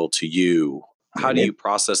loyal to you. How do you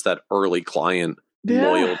process that early client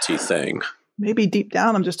loyalty thing? Maybe deep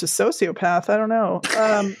down, I'm just a sociopath. I don't know.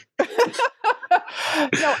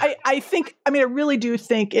 No, I really do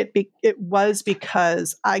think it was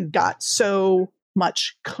because I got so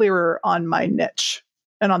much clearer on my niche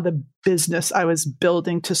and on the business I was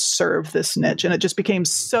building to serve this niche. And it just became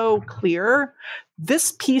so clear,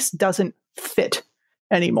 this piece doesn't fit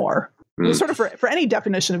anymore. Sort of for any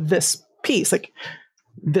definition of this piece, like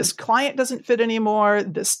this client doesn't fit anymore,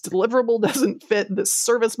 this deliverable doesn't fit, this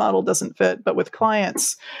service model doesn't fit. But with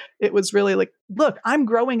clients, it was really like, look, I'm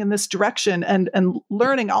growing in this direction and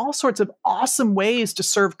learning all sorts of awesome ways to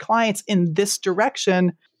serve clients in this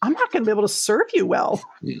direction. I'm not going to be able to serve you well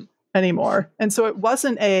anymore. And so it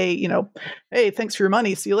wasn't a, hey, thanks for your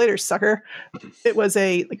money, see you later, sucker. It was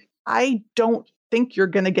I don't think you're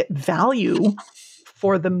going to get value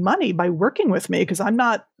for the money by working with me, because I'm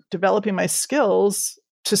not developing my skills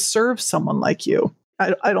to serve someone like you.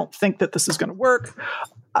 I don't think that this is going to work.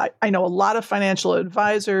 I know a lot of financial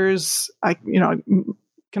advisors. I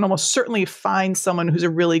can almost certainly find someone who's a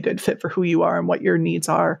really good fit for who you are and what your needs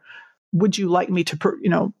are. Would you like me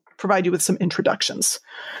to, provide you with some introductions?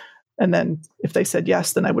 And then if they said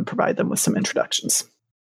yes, then I would provide them with some introductions.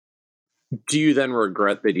 Do you then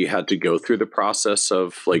regret that you had to go through the process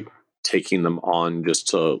of like taking them on just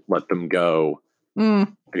to let them go? I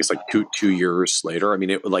guess like two years later. I mean,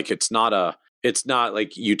 it's not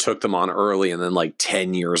like you took them on early and then like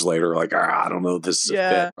 10 years later, like, I don't know if this is a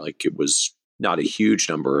fit. Like, it was not a huge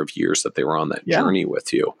number of years that they were on that journey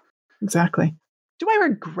with you. Exactly. Do I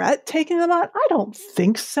regret taking them on? I don't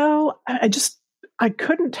think so. I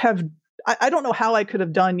couldn't have, I don't know how I could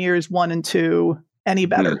have done years 1 and 2 any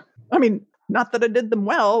better. I mean, not that I did them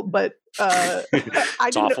well, but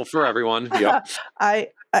it's awful for everyone. Yep. I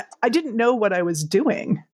didn't know what I was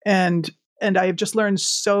doing. And I've just learned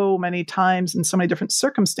so many times in so many different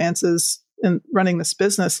circumstances in running this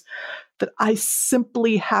business that I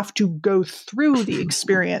simply have to go through the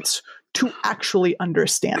experience to actually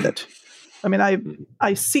understand it. I mean,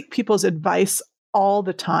 I seek people's advice all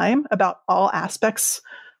the time about all aspects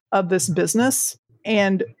of this business.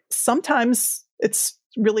 And sometimes it's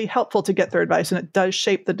really helpful to get their advice, and it does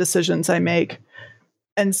shape the decisions I make.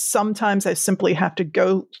 And sometimes I simply have to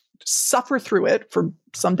go suffer through it for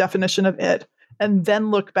some definition of it, and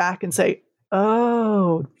then look back and say,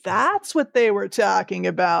 oh, that's what they were talking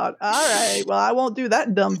about. All right, well, I won't do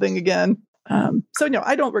that dumb thing again. So no,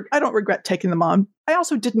 I don't regret taking them on. I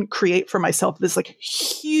also didn't create for myself this like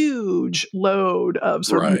huge load of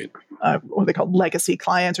sort of what they call legacy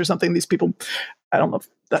clients or something. These people, I don't know if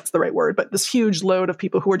that's the right word, but this huge load of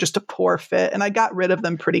people who are just a poor fit, and I got rid of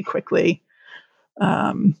them pretty quickly.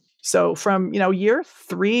 So from year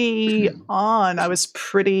 3 on, I was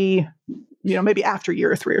pretty, maybe after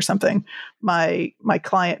year 3 or something, my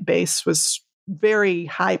client base was very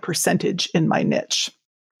high percentage in my niche.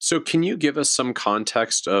 So can you give us some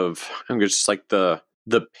context of just like the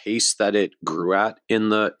pace that it grew at in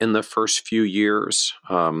the first few years?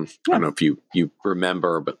 I don't know if you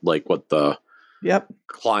remember, but like what the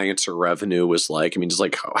clients or revenue was like. I mean, just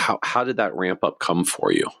like how did that ramp up come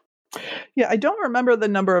for you? Yeah, I don't remember the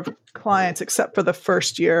number of clients except for the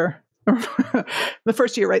first year. The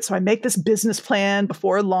first year, right? So I make this business plan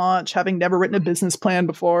before launch, having never written a business plan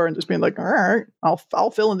before, and just being like, all right, I'll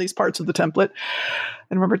fill in these parts of the template.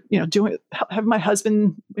 And remember, have my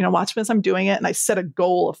husband, watch me as I'm doing it. And I set a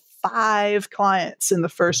goal of 5 clients in the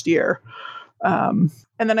first year. And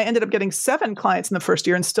then I ended up getting 7 clients in the first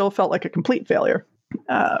year and still felt like a complete failure.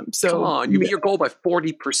 So come on, you beat your goal by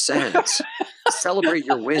 40%. Celebrate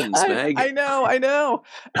your wins, Meg. I know.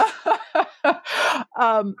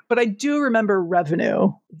 But I do remember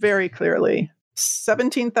revenue very clearly.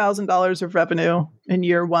 $17,000 of revenue in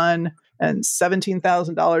year 1 and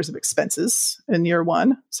 $17,000 of expenses in year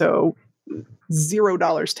 1. So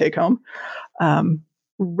 $0 take home.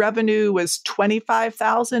 Revenue was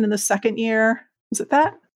 $25,000 in the second year. Was it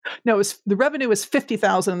that? No, the revenue was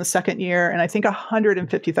 $50,000 in the second year, and I think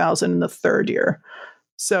 $150,000 in the third year.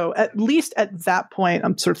 So at least at that point,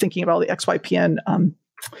 I'm sort of thinking about all the XYPN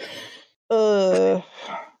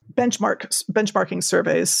benchmarking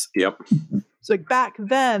surveys. Yep. So like back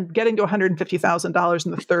then, getting to $150,000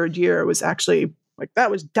 in the third year was actually that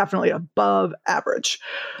was definitely above average.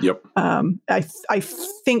 Yep. I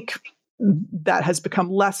think that has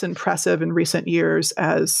become less impressive in recent years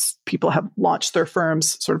as people have launched their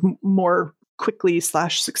firms sort of more quickly /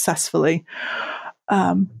 successfully.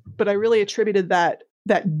 But I really attributed that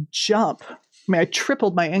jump. I mean, I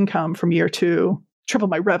tripled my income from year 2,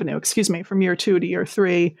 tripled my revenue, from year 2 to year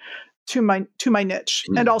 3 to my niche.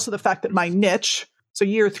 And also the fact that my niche, so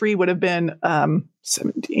year 3 would have been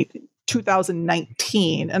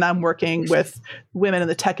 2019, and I'm working with women in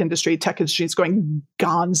the tech industry. Tech industry is going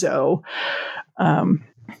gonzo. And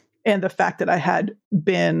the fact that I had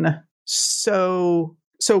been so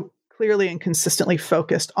clearly and consistently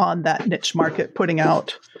focused on that niche market, putting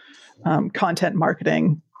out content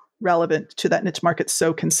marketing relevant to that niche market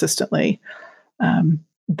so consistently,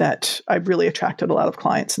 that I've really attracted a lot of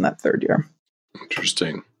clients in that third year.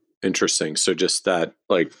 Interesting. So just that,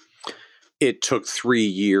 it took 3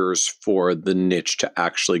 years for the niche to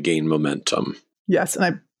actually gain momentum. Yes.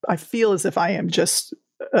 And I feel as if I am just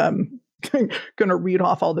going to read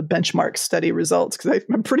off all the benchmark study results, because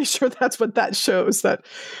I'm pretty sure that's what that shows, that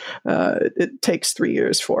it takes 3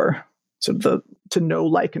 years for sort of to know,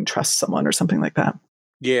 like, and trust someone or something like that.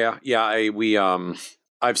 Yeah.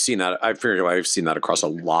 I've seen that. I've seen that across a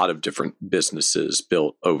lot of different businesses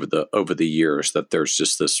built over the years, that there's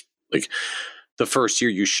just this, the first year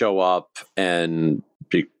you show up and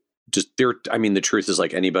the truth is,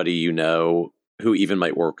 anybody who even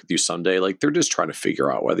might work with you someday, they're just trying to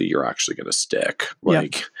figure out whether you're actually going to stick. Are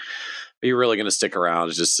you really going to stick around?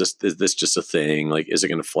 Is this just a thing? Is it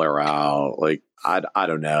going to flare out? I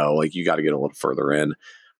don't know. You got to get a little further in.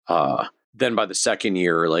 Then by the second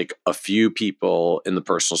year, a few people in the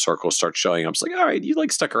personal circle start showing up. It's all right, you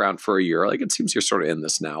stuck around for a year. It seems you're sort of in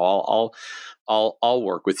this now. I'll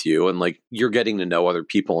work with you. And you're getting to know other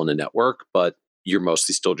people in the network, but you're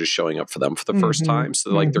mostly still just showing up for them for the first time.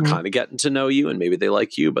 So they're kind of getting to know you, and maybe they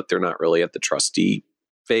like you, but they're not really at the trustee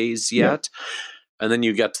phase yet. And then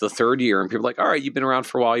you get to the third year and people are like, all right, you've been around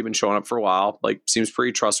for a while. You've been showing up for a while. Like, seems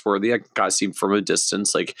pretty trustworthy. I kind of see from a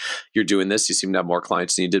distance, like you're doing this. You seem to have more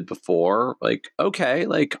clients than you did before. Like, okay,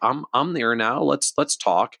 like I'm there now. Let's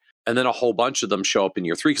talk. And then a whole bunch of them show up in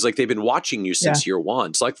year 3 because like they've been watching you since year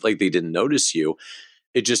 1. It's like they didn't notice you.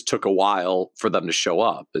 It just took a while for them to show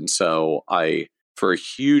up. And so for a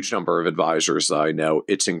huge number of advisors that I know,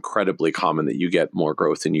 it's incredibly common that you get more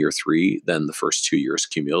growth in year 3 than the first 2 years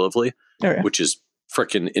cumulatively, which is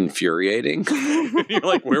freaking infuriating. You're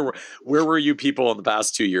like, where were you people in the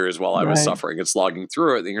past 2 years while I was suffering and slogging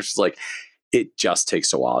through it? And you're just like, it just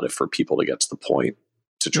takes a while for people to get to the point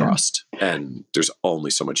to trust. And there's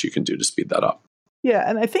only so much you can do to speed that up. Yeah.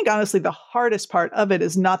 And I think honestly, the hardest part of it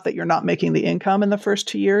is not that you're not making the income in the first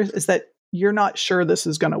 2 years, is that you're not sure this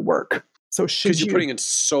is going to work. So because you're putting in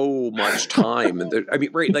so much time. And I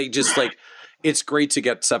mean, right. Like just like, it's great to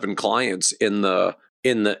get 7 clients in the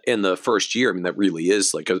first year. I mean, that really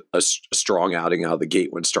is like a strong outing out of the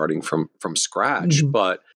gate when starting from scratch.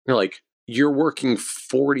 But you're like, you're working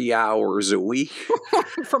 40 hours a week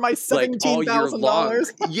for my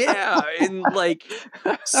 $17,000. Yeah. And like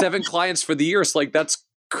 7 clients for the year. So like, that's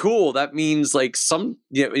cool. That means like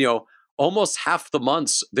almost half the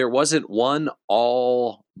months, there wasn't one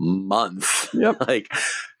all month. Yep. Like,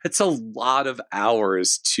 it's a lot of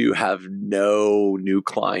hours to have no new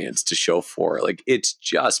clients to show for. Like, it's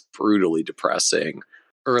just brutally depressing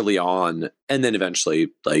early on. And then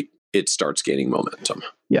eventually, like, it starts gaining momentum.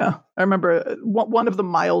 Yeah. I remember one of the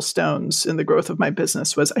milestones in the growth of my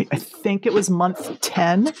business was, I think it was month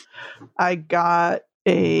 10. I got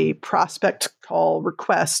a prospect call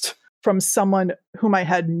request from someone whom I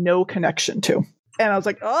had no connection to. And I was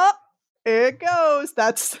like, oh, here it goes.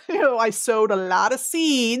 That's, I sowed a lot of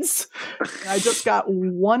seeds. And I just got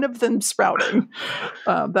one of them sprouting.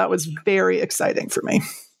 That was very exciting for me.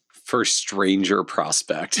 For stranger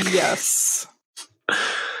prospect. Yes.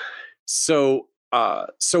 So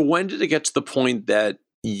when did it get to the point that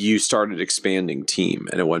you started expanding team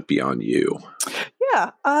and it went beyond you?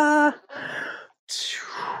 Yeah.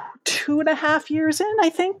 2.5 years in, I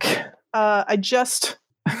think. I just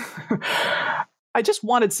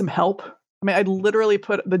wanted some help. I mean, I literally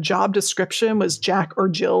put the job description was Jack or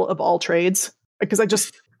Jill of all trades, because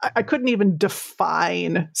I couldn't even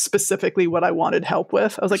define specifically what I wanted help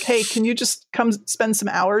with. I was like, hey, can you just come spend some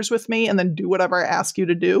hours with me and then do whatever I ask you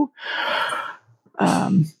to do?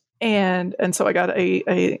 And so I got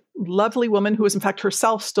a lovely woman who was in fact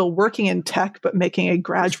herself still working in tech, but making a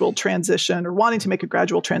gradual transition or wanting to make a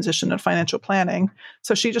gradual transition in financial planning.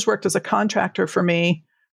 So she just worked as a contractor for me.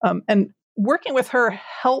 And working with her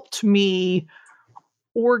helped me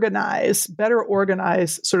better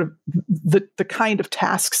organize sort of the kind of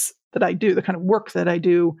tasks that I do, the kind of work that I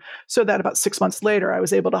do, so that about 6 months later, I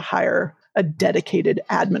was able to hire a dedicated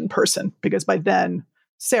admin person, because by then,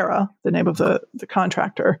 Sarah, the name of the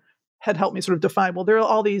contractor, had helped me sort of define, well, there are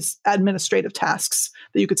all these administrative tasks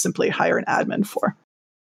that you could simply hire an admin for.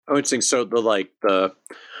 Oh, interesting. So the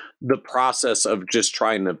process of just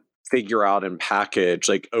trying to figure out and package,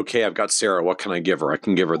 like, okay, I've got Sarah, what can I give her? I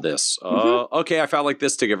can give her this. Okay, I found like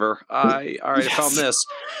this to give her. I found this.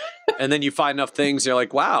 And then you find enough things, you're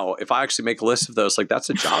like, wow, if I actually make a list of those, like that's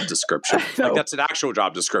a job description. Like that's an actual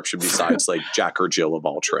job description besides like Jack or Jill of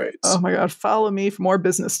all trades. Oh my God, follow me for more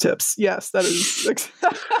business tips. Yes, that is.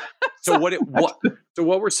 So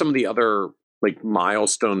what were some of the other like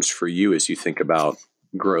milestones for you as you think about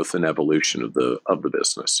growth and evolution of the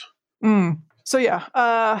business? So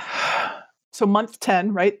yeah, so month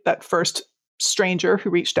 10, right? That first stranger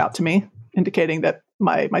who reached out to me, indicating that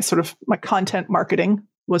my content marketing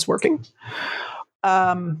was working.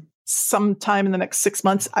 Sometime in the next 6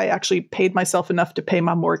 months, I actually paid myself enough to pay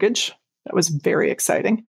my mortgage. That was very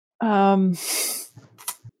exciting. And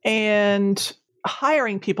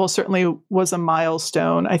hiring people certainly was a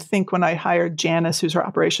milestone. I think when I hired Janice, who's our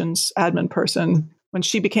operations admin person, when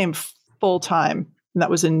she became full-time, and that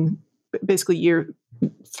was in basically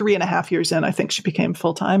 3.5 years in, I think she became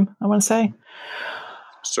full-time, I want to say.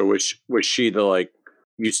 So was she the like,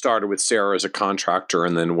 you started with Sarah as a contractor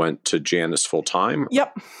and then went to Janice full-time?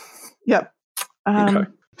 Yep. Okay.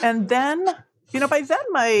 And then, by then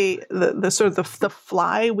the sort of the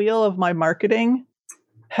flywheel of my marketing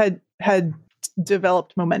had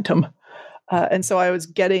developed momentum. And so I was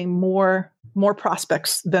getting more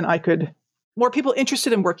prospects than more people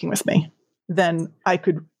interested in working with me than I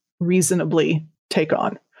could reasonably take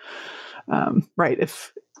on. Right.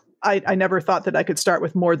 If I never thought that I could start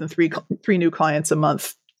with more than three new clients a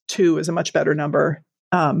month. 2 is a much better number.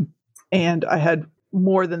 And I had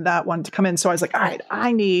more than that one to come in. So I was like, all right,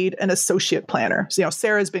 I need an associate planner. So,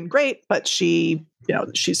 Sarah's been great, but she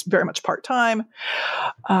she's very much part-time.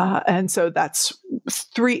 And so that's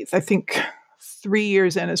 3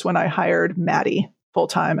 years in is when I hired Maddie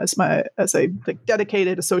full-time as a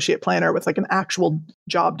dedicated associate planner with an actual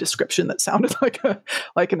job description that sounded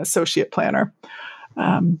like an associate planner.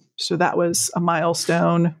 So that was a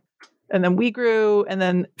milestone. And then we grew. And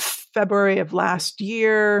then February of last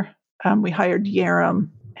year, we hired Yaram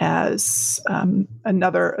as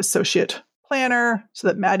another associate planner so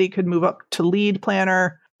that Maddie could move up to lead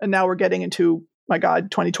planner. And now we're getting into, my God,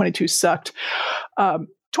 2022 sucked.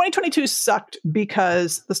 2022 sucked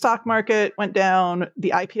because the stock market went down,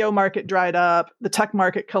 the IPO market dried up, the tech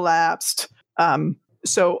market collapsed.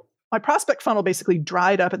 So my prospect funnel basically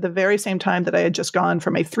dried up at the very same time that I had just gone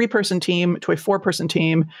from a 3-person team to a 4-person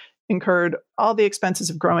team, incurred all the expenses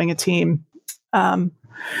of growing a team. And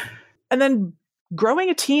then growing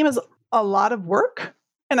a team is a lot of work.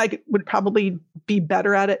 And I would probably be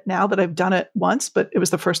better at it now that I've done it once, but it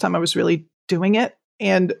was the first time I was really doing it.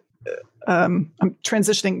 And I'm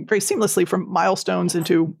transitioning very seamlessly from milestones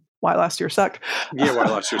into why last year sucked. Yeah, why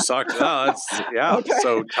last year sucked. Okay.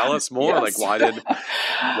 So tell us more. Yes.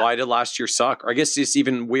 Why did last year suck? Or I guess just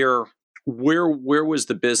even where was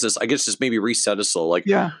the business? I guess just maybe reset us a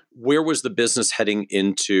little. Where was the business heading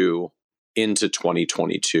into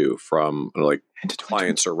 2022 from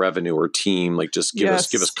clients or revenue or team? Just give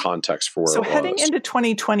us context for where it was. So heading into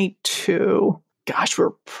 2022. Gosh, we're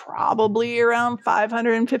probably around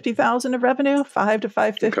 550,000 of revenue, 5 to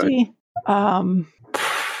 550. Okay.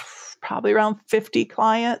 Probably around 50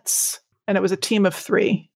 clients. And it was a team of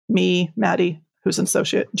 3, me, Maddie, who's an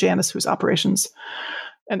associate, Janice, who's operations.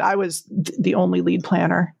 And I was the only lead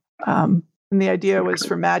planner. And the idea was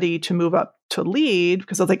for Maddie to move up to lead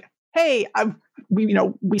because I was like, hey,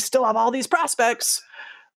 we still have all these prospects.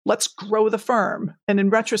 Let's grow the firm. And in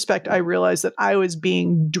retrospect, I realized that I was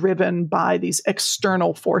being driven by these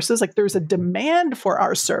external forces. There's a demand for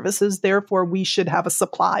our services, therefore we should have a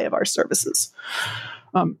supply of our services.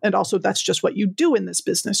 And also that's just what you do in this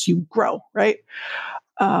business. You grow, right?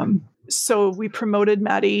 So we promoted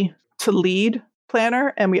Maddie to lead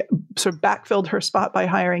planner and we sort of backfilled her spot by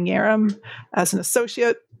hiring Yaram as an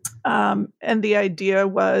associate. And the idea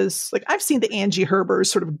was I've seen the Angie Herber's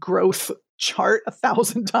sort of growth chart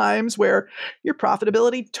 1,000 times where your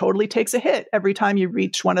profitability totally takes a hit every time you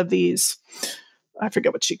reach one of these, I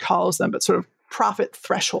forget what she calls them, but sort of profit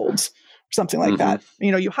thresholds or something like that.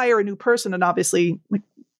 You hire a new person and obviously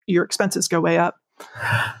your expenses go way up.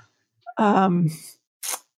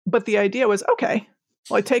 But the idea was, okay,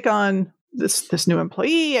 well, I take on this new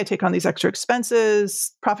employee, I take on these extra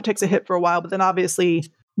expenses, profit takes a hit for a while, but then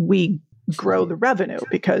obviously we grow the revenue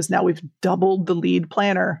because now we've doubled the lead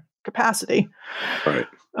planner capacity. Right.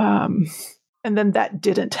 And then that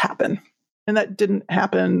didn't happen. And that didn't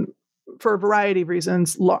happen for a variety of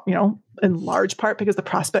reasons, in large part because the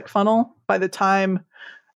prospect funnel, by the time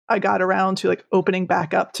I got around to opening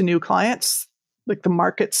back up to new clients, the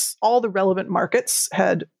markets, all the relevant markets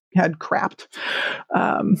had crapped.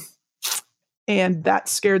 And that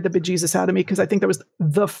scared the bejesus out of me because I think that was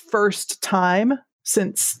the first time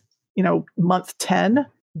since, month 10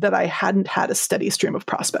 that I hadn't had a steady stream of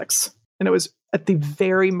prospects. And it was at the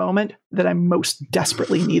very moment that I most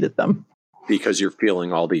desperately needed them. Because you're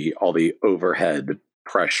feeling all the overhead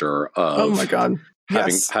pressure of oh my God.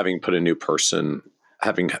 having put a new person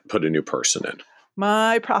in.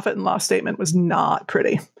 My profit and loss statement was not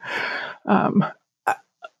pretty.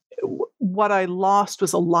 What I lost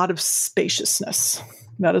was a lot of spaciousness.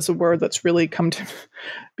 That is a word that's really come to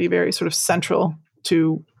be very sort of central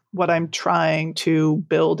to what I'm trying to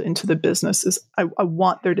build into the business. Is I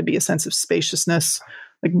want there to be a sense of spaciousness,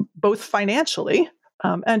 both financially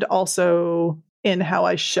and also in how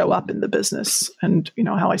I show up in the business and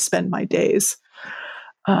how I spend my days.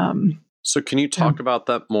 So can you talk about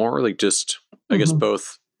that more? I guess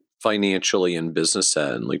both financially and business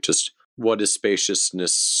end, just what does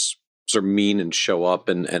spaciousness sort of mean and show up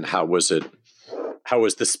and how was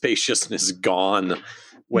the spaciousness gone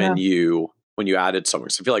when you added someone?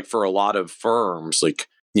 So I feel for a lot of firms,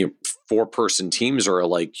 4-person teams are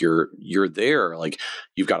you're there.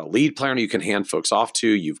 You've got a lead planner you can hand folks off to.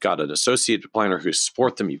 You've got an associate planner who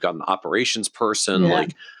support them. You've got an operations person. Yeah.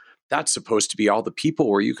 That's supposed to be all the people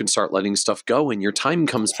where you can start letting stuff go and your time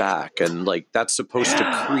comes back. And that's supposed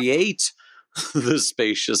to create the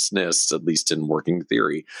spaciousness, at least in working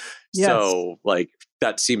theory. Yes. So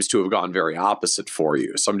that seems to have gone very opposite for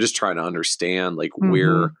you. So I'm just trying to understand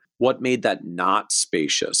what made that not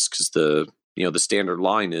spacious? Because the standard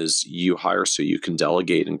line is you hire so you can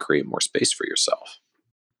delegate and create more space for yourself.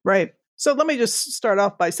 Right. So let me just start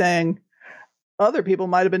off by saying other people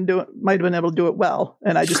might have been able to do it well,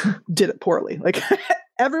 and I just did it poorly. Like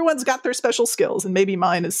everyone's got their special skills, and maybe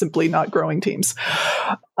mine is simply not growing teams.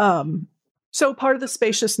 So part of the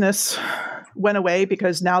spaciousness went away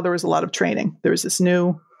because now there was a lot of training. There was this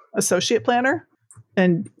new associate planner,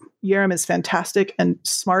 and Yerim is fantastic and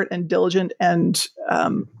smart and diligent and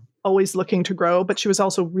always looking to grow, but she was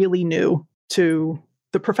also really new to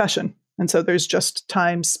the profession. And so there's just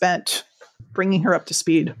time spent bringing her up to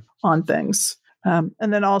speed on things. And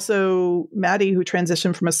then also Maddie, who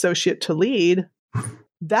transitioned from associate to lead,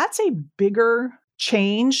 that's a bigger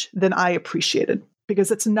change than I appreciated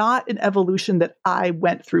because it's not an evolution that I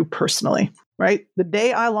went through personally, right? The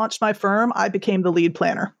day I launched my firm, I became the lead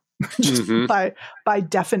planner just by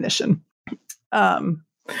definition. And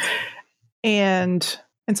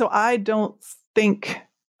so I don't think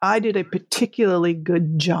I did a particularly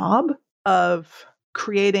good job of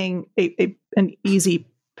creating an easy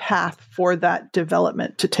path for that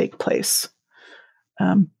development to take place.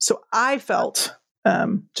 So I felt,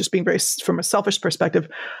 just being very from a selfish perspective,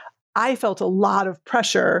 I felt a lot of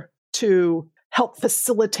pressure to help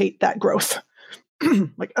facilitate that growth.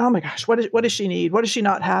 Like, oh my gosh, what does she need? What does she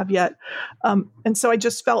not have yet? And so I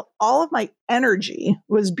just felt all of my energy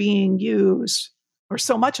was being used, or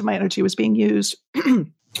so much of my energy was being used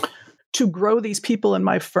to grow these people in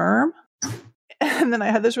my firm. And then I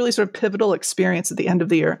had this really sort of pivotal experience at the end of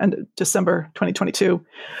the year, and December 2022.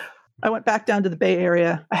 I went back down to the Bay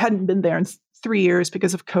Area. I hadn't been there in 3 years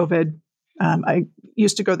because of COVID. I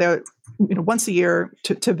used to go there, once a year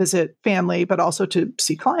to visit family, but also to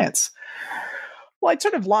see clients. Well, I'd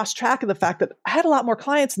sort of lost track of the fact that I had a lot more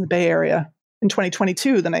clients in the Bay Area in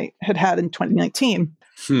 2022 than I had in 2019.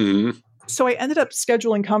 So I ended up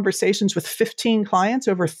scheduling conversations with 15 clients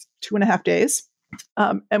over 2.5 days.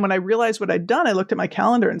 And when I realized what I'd done, I looked at my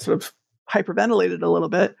calendar and sort of hyperventilated a little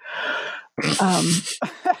bit.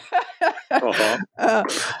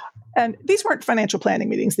 And these weren't financial planning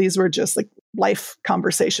meetings. These were just like life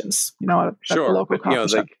conversations, at the local coffee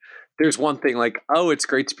shop. There's one thing like, oh, it's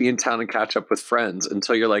great to be in town and catch up with friends,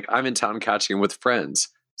 until you're like, I'm in town catching with friends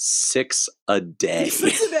 6 a day.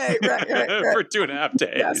 6 a day, right. For 2.5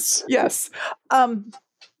 days. Yes. And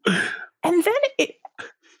then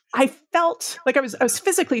I felt like I was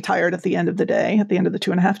physically tired at the end of the day, at the end of the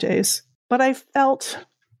 2.5 days, but I felt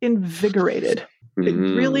invigorated. It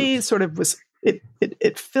really sort of was,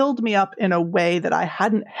 it filled me up in a way that I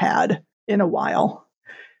hadn't had in a while.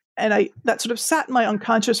 And that sort of sat in my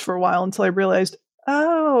unconscious for a while until I realized,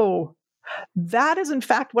 oh, that is in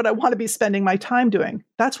fact what I want to be spending my time doing.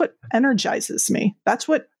 That's what energizes me. That's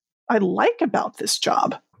what I like about this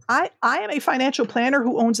job. I am a financial planner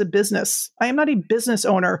who owns a business. I am not a business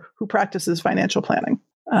owner who practices financial planning.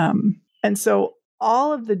 And so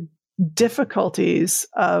all of the difficulties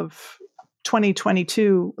of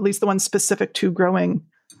 2022, at least the ones specific to growing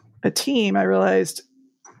a team, I realized,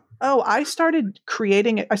 I started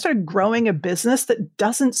growing a business that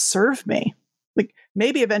doesn't serve me. Like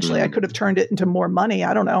maybe eventually I could have turned it into more money.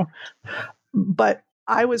 I don't know. But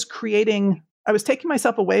I was taking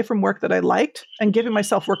myself away from work that I liked and giving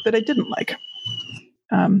myself work that I didn't like.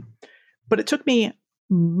 But it took me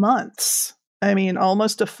months,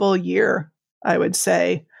 almost a full year, I would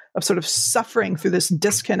say, of sort of suffering through this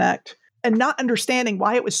disconnect and not understanding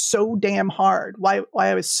why it was so damn hard, why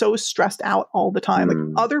I was so stressed out all the time. Like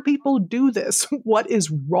other people do this. What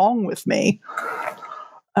is wrong with me?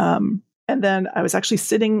 And then I was actually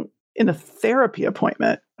sitting in a therapy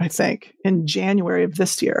appointment, I think, in January of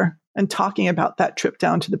this year, and talking about that trip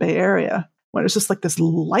down to the Bay Area, when it was just like this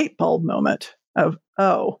light bulb moment of,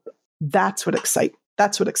 that's what excites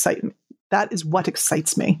me. That is what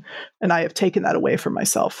excites me. And I have taken that away from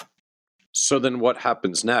myself. So then what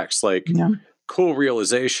happens next? Cool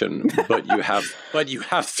realization, but you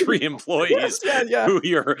have 3 employees who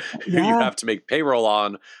you have to make payroll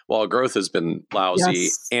on while growth has been lousy,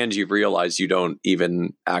 and you realize you don't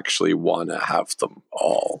even actually want to have them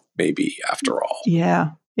all, maybe after all.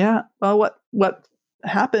 Yeah. Well, what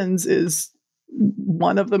happens is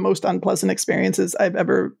one of the most unpleasant experiences I've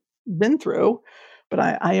ever been through, but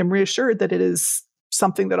I am reassured that it is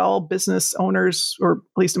something that all business owners, or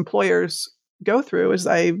at least employers, go through. Is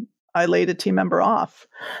I laid a team member off.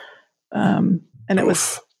 And it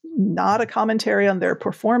was not a commentary on their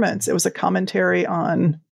performance. It was a commentary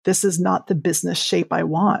on, this is not the business shape I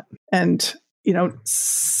want. And,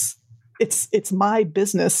 it's my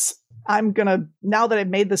business. Now that I've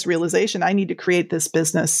made this realization, I need to create this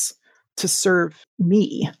business to serve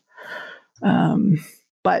me.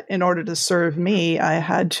 But in order to serve me, I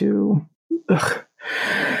had to,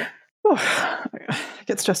 I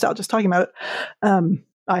get stressed out just talking about it.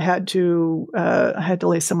 I had to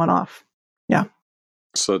lay someone off. Yeah.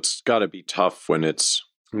 So it's got to be tough when it's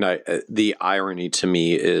the irony to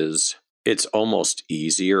me is it's almost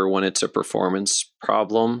easier when it's a performance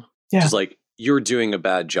problem. Yeah. Just like you're doing a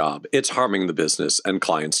bad job. It's harming the business and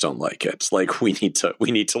clients don't like it. It's like we need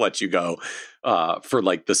to let you go for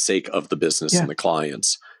like the sake of the business and the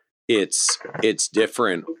clients. It's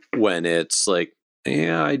different when it's like,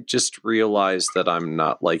 yeah, I just realized that I'm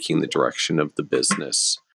not liking the direction of the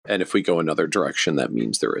business. And if we go another direction, that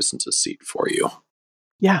means there isn't a seat for you.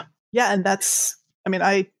 Yeah. Yeah. And that's, I mean,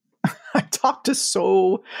 I talked to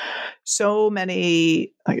so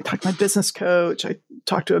many, I talked to my business coach. I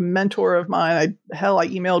talked to a mentor of mine. I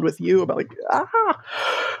emailed with you about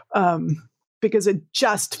because it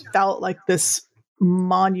just felt like this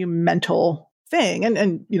monumental thing.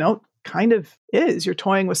 And, kind of is, you're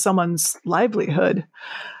toying with someone's livelihood.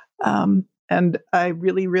 And I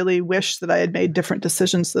really, really wish that I had made different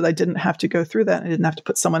decisions, so that I didn't have to go through that. I didn't have to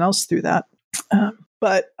put someone else through that.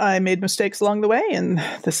 But I made mistakes along the way, and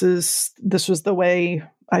this was the way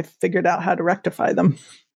I figured out how to rectify them.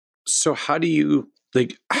 So how do you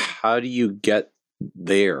get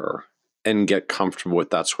there and get comfortable with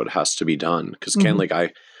that's what has to be done? Because Ken,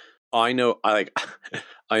 I know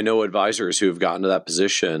advisors who have gotten to that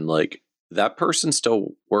position, like that person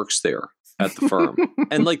still works there at the firm,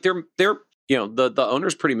 and like they're the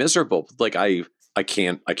owner's pretty miserable. Like I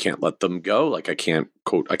can't let them go. Like I can't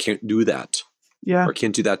do that. Yeah. Or I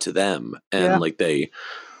can't do that to them. And like they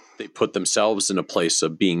put themselves in a place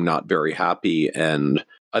of being not very happy and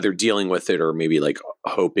either dealing with it or maybe like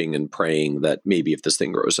hoping and praying that maybe if this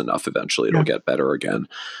thing grows enough, eventually it'll get better again.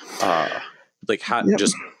 How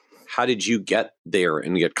did you get there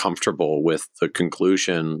and get comfortable with the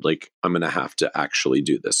conclusion, like, I'm going to have to actually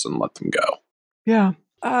do this and let them go? Yeah.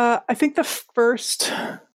 I think the first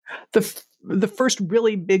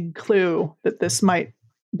really big clue that this might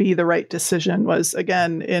be the right decision was,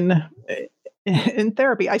 again, in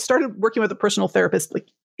therapy. I started working with a personal therapist like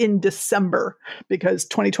in December because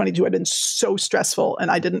 2022 had been so stressful and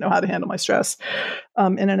I didn't know how to handle my stress.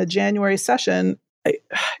 And in a January session,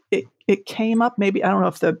 it came up, maybe, I don't know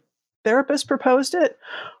if the therapist proposed it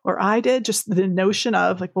or I did, just the notion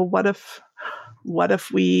of like, well, what if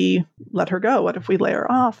we let her go? What if we lay her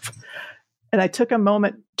off? And I took a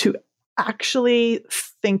moment to actually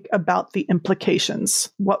think about the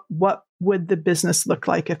implications. What would the business look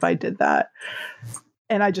like if I did that?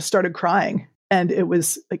 And I just started crying. And it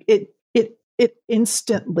was like, it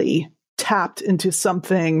instantly tapped into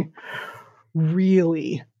something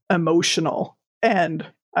really emotional. And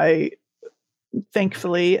I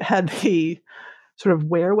thankfully had the sort of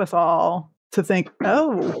wherewithal to think,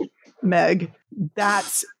 oh, Meg,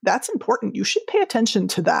 that's important. You should pay attention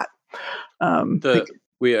to that. I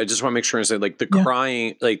just want to make sure I say, like, the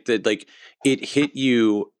crying, like it hit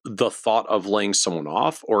you, the thought of laying someone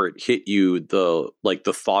off, or it hit you the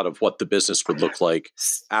thought of what the business would look like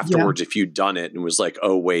afterwards if you'd done it and was like,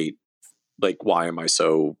 oh wait, like why am I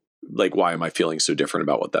feeling so different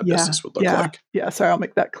about what that business would look like? Yeah, sorry, I'll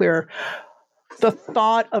make that clearer. The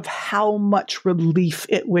thought of how much relief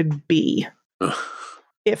it would be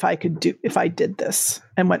if I did this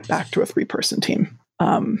and went back to a 3-person team.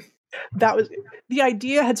 That was the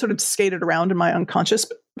idea had sort of skated around in my unconscious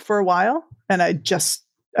for a while, and I just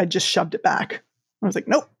shoved it back. I was like,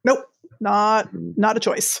 nope, not a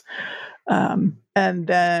choice. And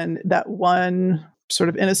then that one sort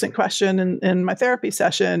of innocent question in my therapy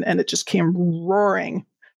session, and it just came roaring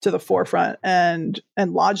to the forefront and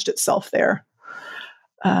lodged itself there.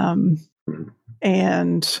 And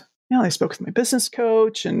I spoke with my business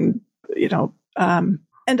coach, and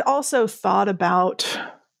and also thought about.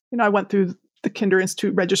 I went through the Kinder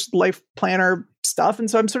Institute Registered Life Planner stuff.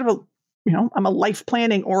 And so I'm sort of I'm a life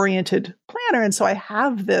planning oriented planner. And so I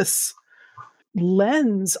have this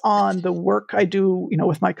lens on the work I do,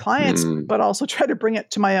 with my clients, but also try to bring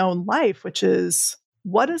it to my own life, which is,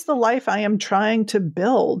 what is the life I am trying to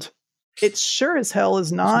build? It sure as hell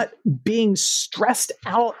is not being stressed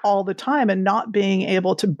out all the time and not being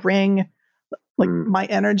able to bring my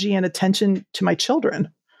energy and attention to my children.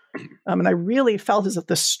 And I really felt as if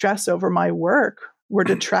the stress over my work were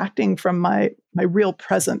detracting from my real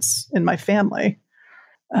presence in my family.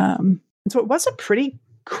 And so it was a pretty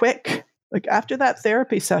quick, after that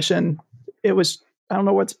therapy session, it was, I don't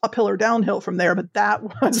know what's uphill or downhill from there, but that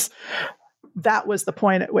was the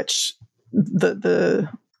point at which the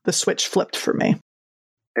switch flipped for me.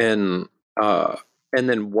 And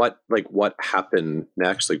then what happened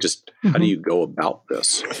next? How do you go about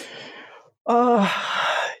this?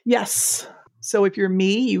 Yes. So if you're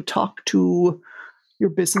me, you talk to your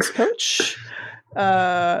business coach.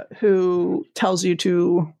 who tells you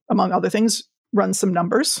to, among other things, run some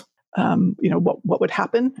numbers. What would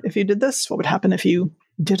happen if you did this? What would happen if you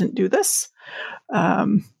didn't do this?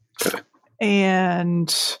 And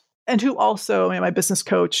who also, my business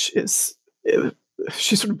coach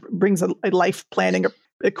she sort of brings a life planning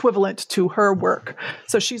equivalent to her work.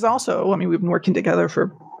 So she's also, we've been working together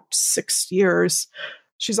for 6 years.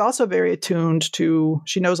 She's also very attuned to,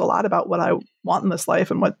 she knows a lot about what I want in this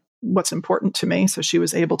life and what's important to me. So she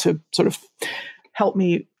was able to sort of help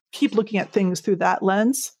me keep looking at things through that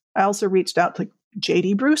lens. I also reached out to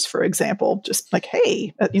JD Bruce, for example, just like,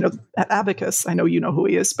 hey, at Abacus, I know you know who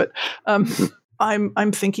he is, but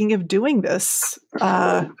I'm thinking of doing this.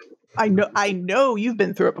 I know you've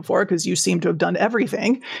been through it before because you seem to have done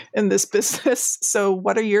everything in this business. So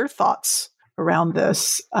what are your thoughts around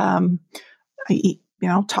this? I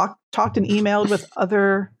talked and emailed with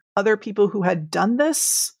other people who had done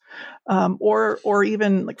this, or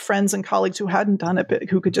even like friends and colleagues who hadn't done it, but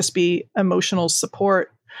who could just be emotional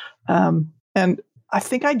support. And I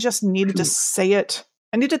think I just needed to say it.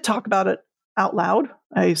 I need to talk about it out loud.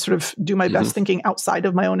 I sort of do my best thinking outside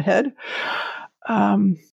of my own head.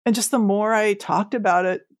 And just the more I talked about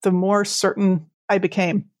it, the more certain I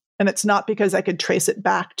became. And it's not because I could trace it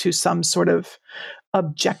back to some sort of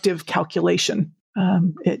objective calculation.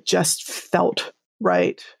 It just felt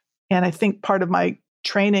right. And I think part of my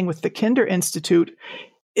training with the Kinder Institute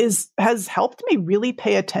has helped me really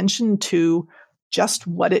pay attention to just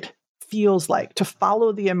what it feels like to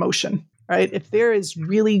follow the emotion, right? If there is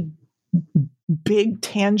really big,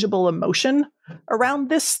 tangible emotion around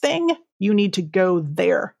this thing, you need to go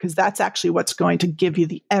there because that's actually what's going to give you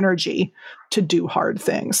the energy to do hard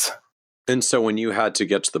things. And so when you had to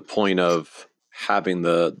get to the point of having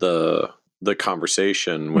the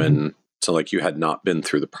conversation when, so like you had not been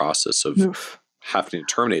through the process of having to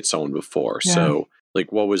terminate someone before. Yeah. So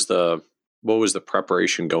like, what was the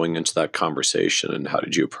preparation going into that conversation and how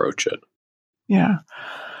did you approach it? Yeah.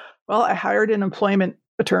 Well, I hired an employment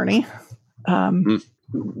attorney,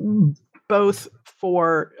 both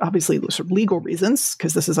for obviously sort of legal reasons,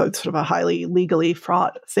 because this is a sort of a highly legally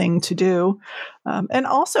fraught thing to do. And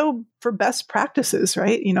also for best practices,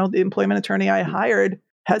 right? The employment attorney I hired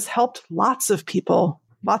has helped lots of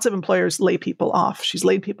employers lay people off. She's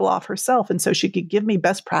laid people off herself. And so she could give me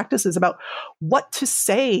best practices about what to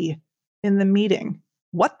say in the meeting,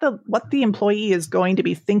 what the employee is going to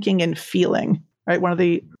be thinking and feeling, right? One of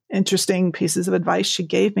the interesting pieces of advice she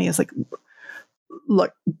gave me is like,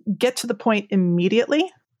 look, get to the point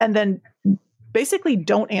immediately and then basically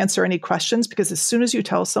don't answer any questions, because as soon as you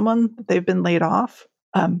tell someone that they've been laid off,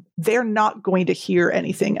 they're not going to hear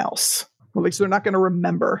anything else. Well, they're not going to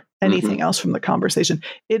remember anything else from the conversation.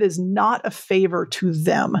 It is not a favor to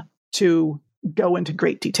them to go into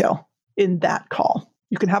great detail in that call.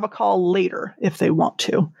 You can have a call later if they want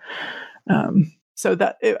to. So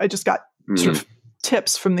that I just got sort of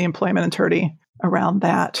tips from the employment attorney around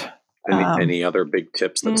that. Any other big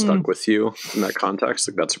tips that stuck with you in that context?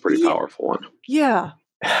 Like that's a pretty powerful one. Yeah.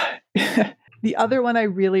 The other one I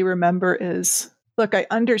really remember is, look, I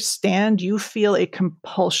understand you feel a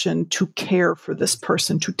compulsion to care for this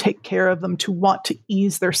person, to take care of them, to want to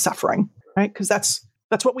ease their suffering, right? Because that's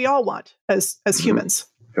what we all want as humans.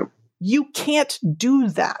 Yep. You can't do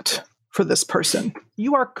that for this person.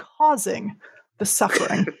 You are causing the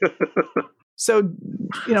suffering. So,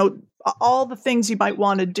 all the things you might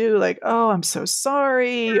want to do, like, oh, I'm so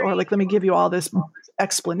sorry, or like, let me give you all this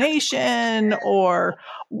explanation, or,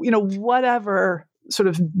 whatever sort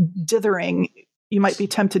of dithering you might be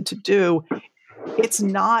tempted to do. It's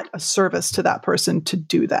not a service to that person to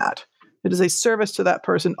do that. It is a service to that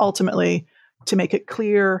person ultimately to make it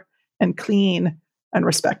clear and clean and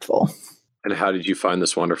respectful. And how did you find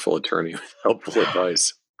this wonderful attorney with helpful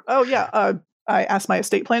advice? Oh, yeah. I asked my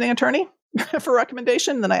estate planning attorney for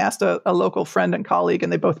recommendation. Then I asked a local friend and colleague,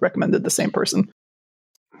 and they both recommended the same person.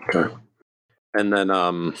 Okay. And then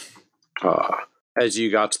as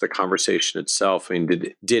you got to the conversation itself, I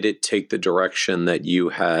mean, did it take the direction that you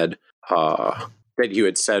had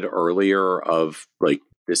said earlier of like,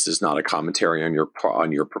 this is not a commentary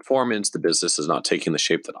on your performance. The business is not taking the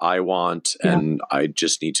shape that I want, and I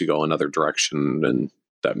just need to go another direction, and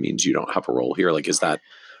that means you don't have a role here. Like, is that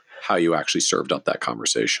how you actually served up that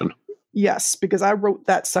conversation? Yes, because I wrote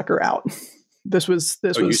that sucker out. This was you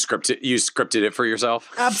scripted it for yourself?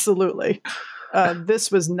 Absolutely.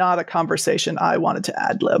 This was not a conversation I wanted to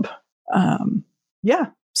ad lib.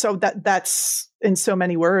 So that's in so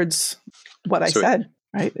many words what I said.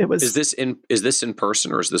 Right? It was. Is this in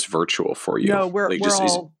person or is this virtual for you? No, we're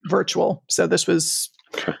all virtual. So this was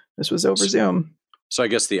over Zoom. So I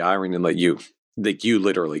guess the irony that you like you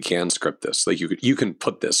literally can script this. Like you can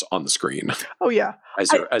put this on the screen. Oh yeah.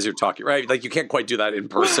 As you're talking, right? Like you can't quite do that in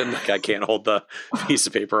person. Like I can't hold the piece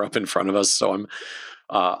of paper up in front of us, so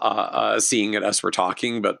I'm seeing it as we're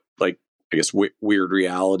talking. But like I guess weird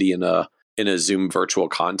reality in a Zoom virtual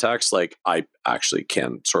context, like I actually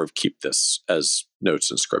can sort of keep this as notes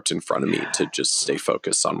and script in front of me to just stay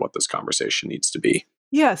focused on what this conversation needs to be.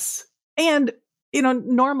 Yes. And,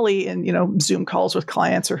 normally in, Zoom calls with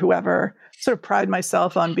clients or whoever, sort of pride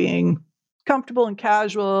myself on being comfortable and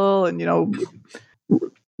casual and,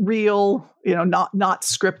 real, not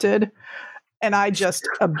scripted. And I just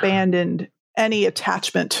abandoned any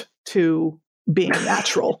attachment to being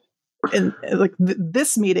natural. And like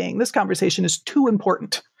this conversation is too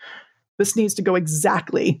important. This needs to go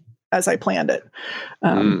exactly as I planned it.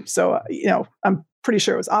 So, I'm pretty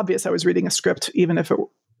sure it was obvious I was reading a script, even if it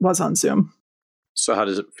was on Zoom. So how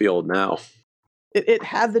does it feel now? It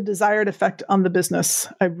had the desired effect on the business.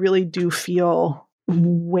 I really do feel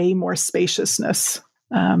way more spaciousness.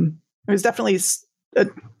 There's definitely a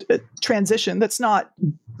transition that's not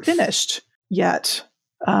finished yet.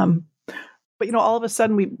 But, all of a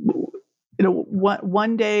sudden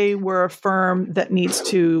one day we're a firm that needs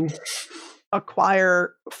to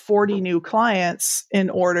acquire 40 new clients in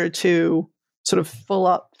order to sort of fill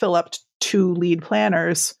up 2 lead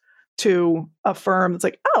planners, to a firm that's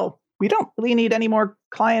like, oh, we don't really need any more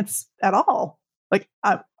clients at all. Like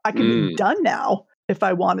I can be done now if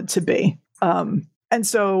I wanted to be. And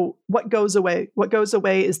so what goes away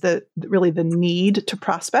is really the need to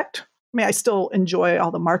prospect. I mean, I still enjoy all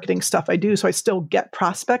the marketing stuff I do, so I still get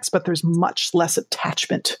prospects, but there's much less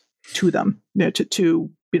attachment to them, to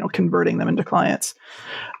converting them into clients.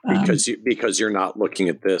 Because you're not looking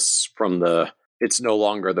at this from it's no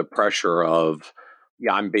longer the pressure of,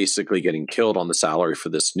 I'm basically getting killed on the salary for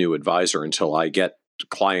this new advisor until I get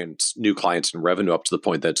new clients and revenue up to the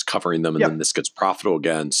point that's covering them, and then this gets profitable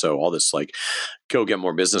again. So all this like, go get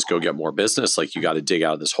more business. Like you got to dig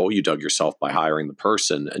out of this hole you dug yourself by hiring the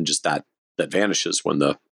person, and just that vanishes when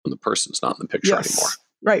the person's not in the picture anymore.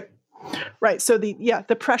 Right. So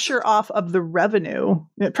the pressure off of the revenue,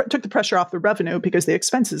 took the pressure off the revenue because the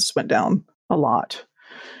expenses went down a lot.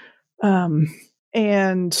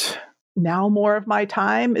 And now more of my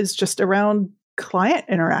time is just around client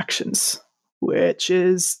interactions, which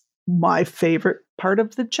is my favorite part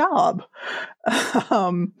of the job.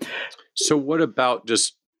 So what about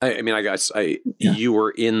just, I guess you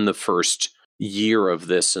were in the first year of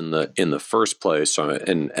this in the first place,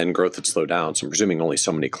 and growth had slowed down. So I'm presuming only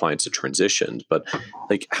so many clients had transitioned, but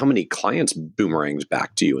like how many clients boomeranged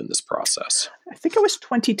back to you in this process? I think it was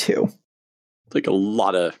 22. Like a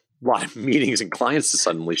lot of meetings and clients to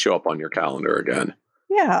suddenly show up on your calendar again.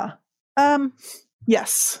 Yeah.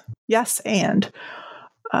 Yes. And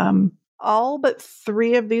all but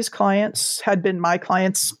 3 of these clients had been my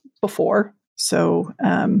clients before. So,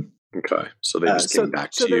 okay. So they just came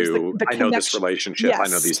back to you. I know this relationship. Yes.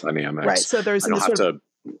 I know these dynamics. Right. So I don't have to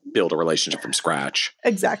build a relationship from scratch.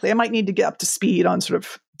 Exactly. I might need to get up to speed on sort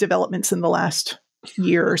of developments in the last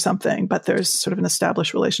year or something, but there's sort of an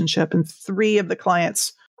established relationship. And 3 of the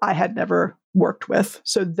clients I had never worked with.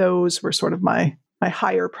 So those were sort of my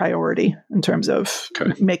higher priority in terms of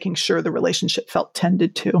making sure the relationship felt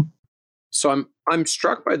tended to. So I'm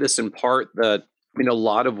struck by this in part that, a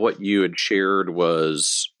lot of what you had shared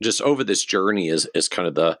was just over this journey is kind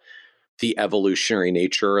of the evolutionary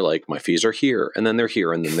nature. Like my fees are here, and then they're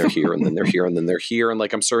here, and then they're here, and then they're here, and then they're here. And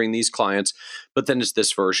like I'm serving these clients, but then it's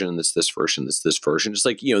this version, and it's this version, it's this version. Just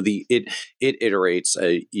like, it iterates.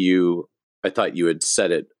 I thought you had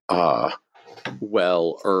said it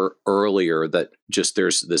earlier that just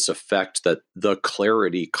there's this effect that the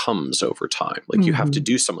clarity comes over time. Like you have to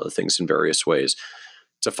do some of the things in various ways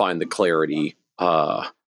to find the clarity. A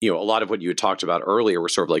lot of what you had talked about earlier were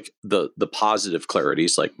sort of like the positive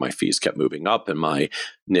clarities, like my fees kept moving up and my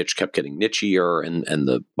niche kept getting nichier and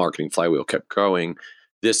the marketing flywheel kept growing.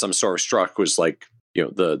 This I'm sort of struck was like,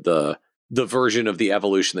 the version of the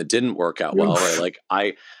evolution that didn't work out well, right? Like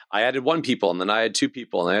I added 1 people, and then I had 2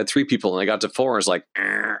 people, and I had 3 people, and I got to 4. And I was like,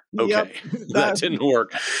 okay, that didn't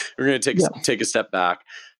work. We're going to take a step back.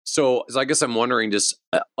 So I guess I'm wondering, just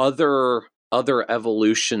other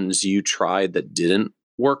evolutions you tried that didn't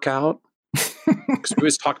work out? Because we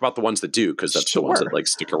always talk about the ones that do, because that's the ones that like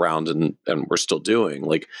stick around and we're still doing.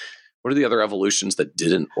 Like, what are the other evolutions that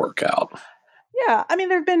didn't work out? Yeah, I mean,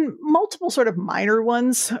 there have been multiple sort of minor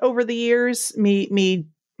ones over the years. Me,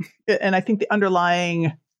 and I think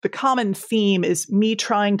the common theme is me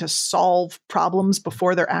trying to solve problems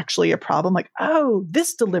before they're actually a problem. Like, oh,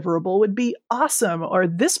 this deliverable would be awesome, or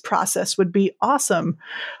this process would be awesome.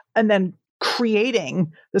 And then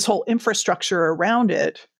creating this whole infrastructure around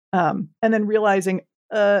it, and then realizing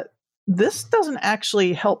this doesn't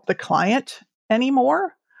actually help the client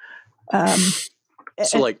anymore.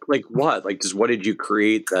 So like what? Like, just what did you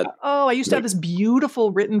create that? I used to have this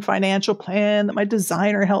beautiful written financial plan that my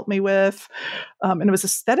designer helped me with. And it was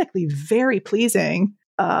aesthetically very pleasing.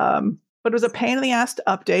 But it was a pain in the ass to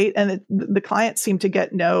update. And the client seemed to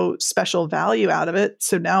get no special value out of it.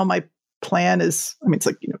 So now my plan is, I mean, it's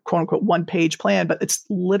like, quote unquote, 1-page plan, but it's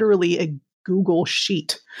literally a Google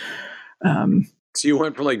sheet. So you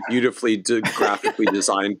went from like beautifully graphically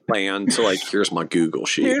designed plan to like, here's my Google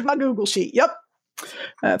sheet. Here's my Google sheet. Yep.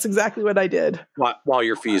 That's exactly what I did. While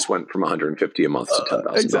your fees went from $150 a month to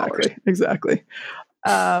 $10,000. Exactly.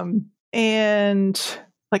 And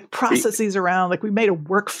like processes around, like we made a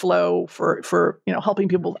workflow for helping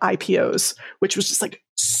people with IPOs, which was just like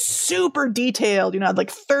super detailed, had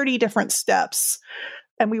like 30 different steps,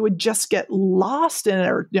 and we would just get lost in it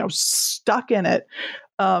or, stuck in it.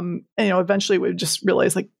 And, eventually we would just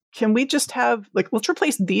realize, like, can we just have, like, let's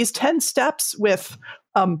replace these 10 steps with,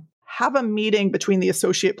 have a meeting between the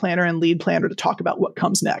associate planner and lead planner to talk about what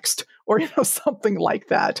comes next, or, something like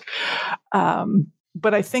that.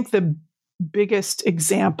 But I think the biggest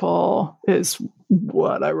example is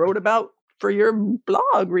what I wrote about for your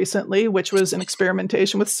blog recently, which was an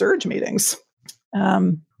experimentation with surge meetings,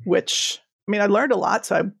 which, I mean, I learned a lot.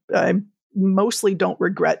 So I mostly don't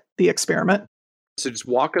regret the experiment. So just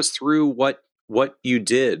walk us through what you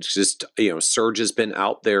did. Just, surge has been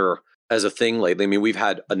out there as a thing lately. I mean, we've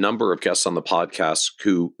had a number of guests on the podcast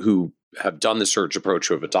who have done the surge approach,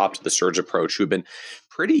 who have adopted the surge approach, who've been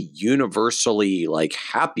pretty universally like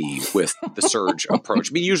happy with the surge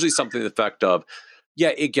approach. I mean, usually something to the effect of,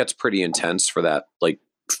 yeah, it gets pretty intense for that like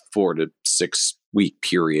 4 to 6 week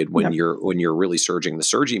period when you're really surging the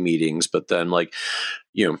surgy meetings, but then like,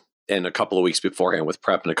 and a couple of weeks beforehand with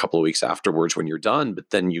prep and a couple of weeks afterwards when you're done, but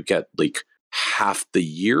then you get like half the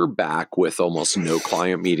year back with almost no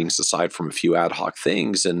client meetings aside from a few ad hoc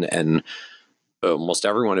things. And almost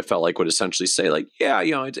everyone, it felt like, would essentially say like, yeah,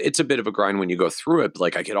 it's a bit of a grind when you go through it, but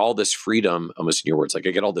like I get all this freedom, almost in your words, like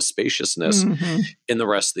I get all this spaciousness in the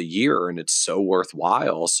rest of the year, and it's so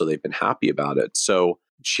worthwhile. So they've been happy about it. So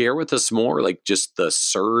share with us more, like just the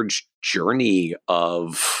surge journey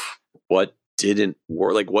of what didn't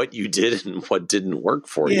work, like what you did and what didn't work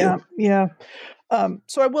for you. Yeah.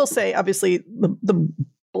 So I will say, obviously, the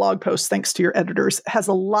blog post, thanks to your editors, has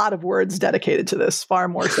a lot of words dedicated to this, far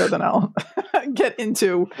more so than I'll get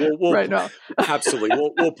into right now. Absolutely.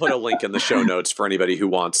 We'll put a link in the show notes for anybody who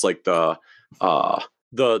wants like the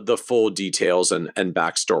full details and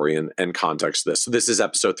backstory and context of this. So this is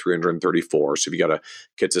episode 334. So if you go to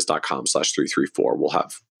kitsis.com/334, we'll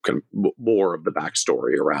have kind of more of the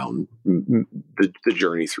backstory around the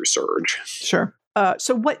journey through surge. Sure.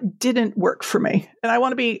 So what didn't work for me? And I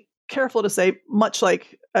want to be careful to say, much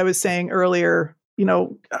like I was saying earlier,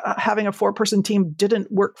 having a 4-person team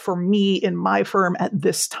didn't work for me in my firm at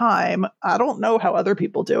this time. I don't know how other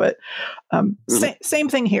people do it. Same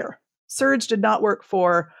thing here. Surge did not work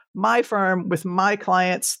for my firm with my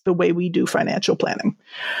clients the way we do financial planning.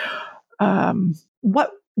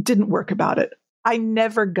 What didn't work about it? I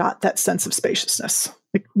never got that sense of spaciousness.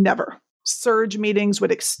 Like, never. Surge meetings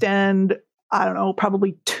would extend, I don't know,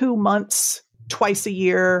 probably 2 months, twice a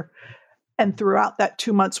year. And throughout that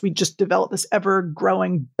 2 months, we just developed this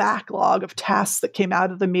ever-growing backlog of tasks that came out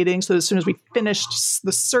of the meeting. So as soon as we finished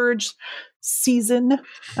the surge season,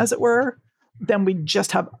 as it were, then we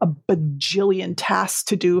just have a bajillion tasks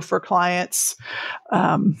to do for clients.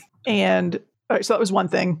 And all right, so that was one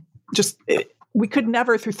thing. We could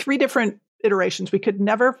never, through 3 different iterations, we could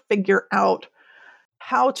never figure out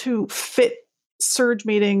how to fit surge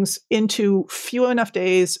meetings into few enough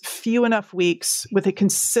days, few enough weeks with a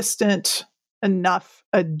consistent enough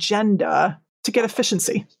agenda to get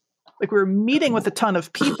efficiency. Like, we were meeting with a ton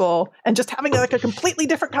of people and just having like a completely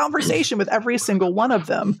different conversation with every single one of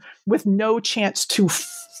them with no chance to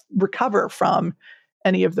recover from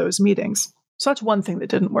any of those meetings. So that's one thing that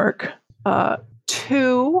didn't work.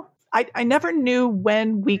 2, I never knew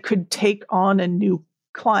when we could take on a new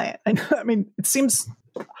client. I mean, it seems,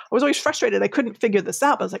 I was always frustrated. I couldn't figure this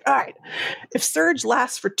out. But I was like, all right, if surge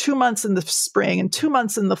lasts for 2 months in the spring and 2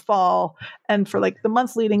 months in the fall, and for like the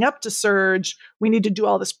month leading up to surge, we need to do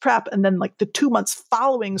all this prep. And then like the 2 months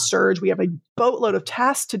following surge, we have a boatload of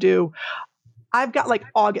tasks to do. I've got like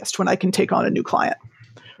August when I can take on a new client.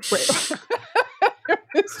 Right.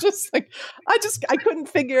 It's just like, I couldn't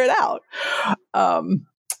figure it out.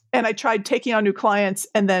 And I tried taking on new clients,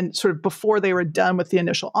 and then sort of before they were done with the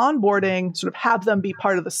initial onboarding, sort of have them be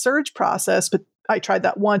part of the surge process. But I tried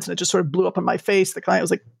that once and it just sort of blew up in my face. The client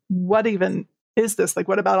was like, what even is this? Like,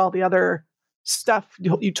 what about all the other stuff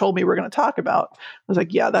you told me we're going to talk about? I was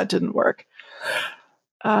like, yeah, that didn't work.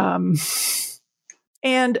 And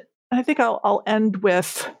I think I'll end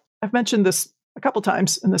with, I've mentioned this a couple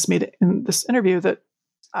times in this meeting, in this interview, that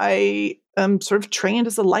I am sort of trained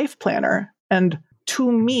as a life planner. And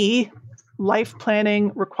to me, life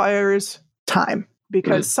planning requires time,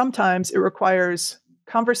 because sometimes it requires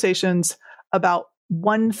conversations about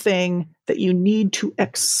one thing that you need to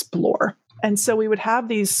explore. And so we would have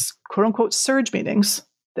these quote unquote surge meetings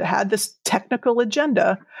that had this technical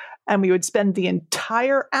agenda, and we would spend the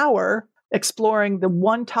entire hour exploring the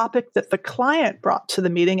one topic that the client brought to the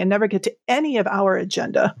meeting and never get to any of our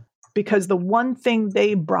agenda, because the one thing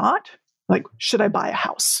they brought, like, should I buy a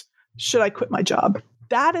house? Should I quit my job?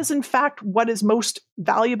 That is, in fact, what is most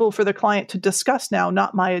valuable for the client to discuss now,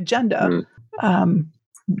 not my agenda.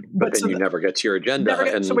 But then you never get to your agenda.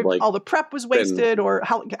 All the prep was wasted, or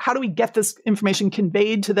how do we get this information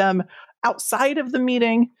conveyed to them outside of the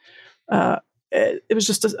meeting? It was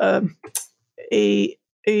just a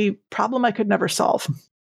problem I could never solve.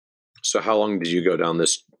 So how long did you go down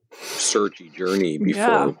this searchy journey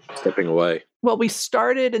before stepping away? Well, we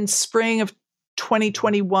started in spring of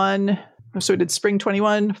 2021. So we did spring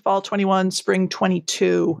 21, fall 21, spring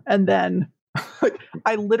 22. And then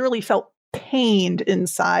I literally felt pained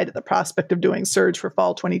inside at the prospect of doing surge for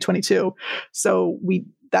fall 2022. So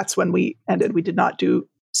that's when we ended. We did not do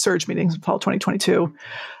surge meetings in fall 2022.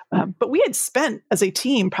 But we had spent as a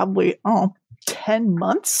team probably 10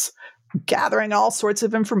 months gathering all sorts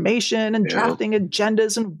of information and drafting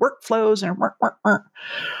agendas and workflows and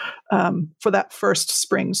for that first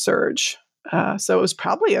spring surge. So it was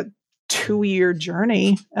probably a 2-year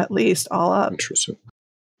journey, at least, all up. Interesting.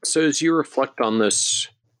 So as you reflect on this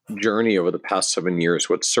journey over the past 7 years,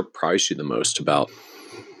 what surprised you the most about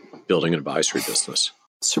building an advisory business?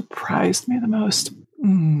 Surprised me the most?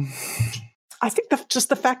 I think just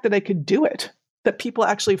the fact that I could do it, that people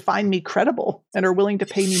actually find me credible and are willing to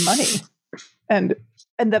pay me money, and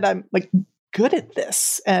that I'm like good at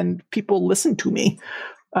this and people listen to me.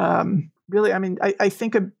 Really, I mean, I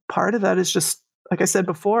think a part of that is just, like I said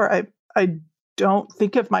before, I don't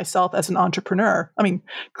think of myself as an entrepreneur. I mean,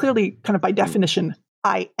 clearly, kind of by definition,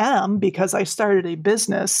 I am, because I started a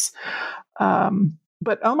business.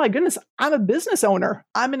 But oh my goodness, I'm a business owner.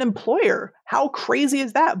 I'm an employer. How crazy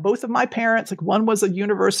is that? Both of my parents, like, one was a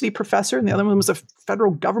university professor and the other one was a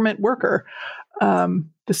federal government worker.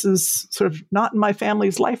 This is sort of not in my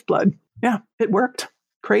family's lifeblood. Yeah, it worked.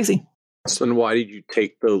 Crazy. So then why did you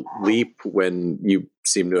take the leap when you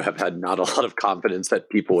seem to have had not a lot of confidence that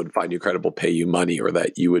people would find you credible, pay you money, or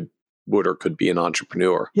that you would or could be an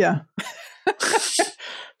entrepreneur? Yeah.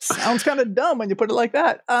 Sounds kind of dumb when you put it like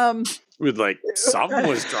that. With like some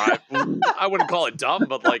was driving, I wouldn't call it dumb,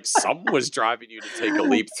 but like some was driving you to take a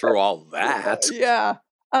leap through all that. Yeah.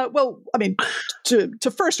 Well, I mean,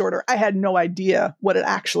 to first order, I had no idea what it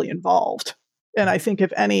actually involved. And I think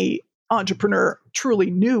if any entrepreneur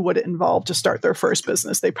truly knew what it involved to start their first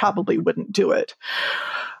business, they probably wouldn't do it.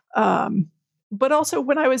 But also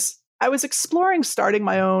when I was exploring starting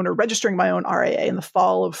my own or registering my own RIA in the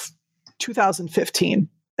fall of 2015.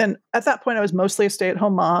 And at that point, I was mostly a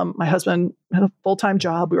stay-at-home mom. My husband had a full-time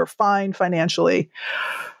job. We were fine financially.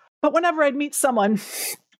 But whenever I'd meet someone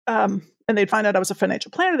and they'd find out I was a financial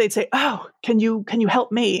planner, they'd say, "Oh, can you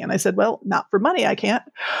help me?" And I said, "Well, not for money. I can't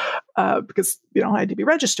because I had to be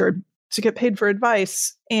registered to get paid for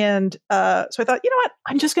advice." And so I thought, you know what?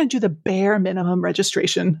 I'm just going to do the bare minimum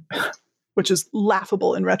registration, which is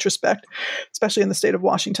laughable in retrospect, especially in the state of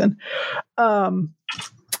Washington.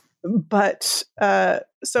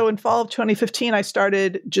 So in fall of 2015, I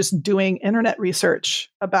started just doing internet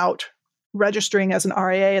research about registering as an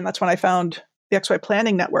RIA. And that's when I found the XY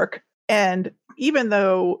Planning Network. And even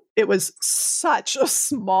though it was such a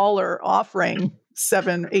smaller offering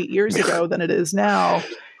 7-8 years ago than it is now,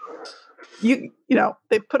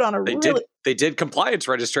 they put on they did compliance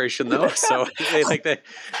registration though, so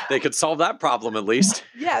they could solve that problem at least.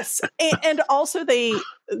 Yes, and also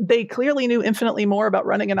they clearly knew infinitely more about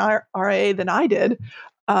running an RIA than I did,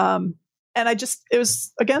 and it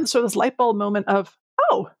was again sort of this light bulb moment of,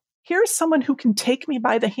 oh, here's someone who can take me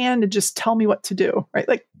by the hand and just tell me what to do, right?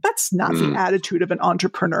 Like, that's not the attitude of an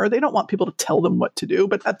entrepreneur. They don't want people to tell them what to do,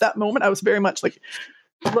 but at that moment, I was very much like,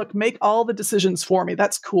 look, make all the decisions for me.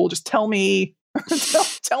 That's cool. Just tell me,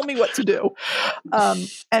 tell me what to do.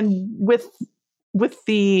 And with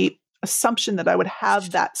the assumption that I would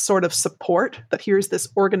have that sort of support, that here's this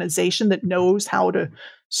organization that knows how to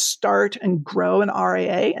start and grow an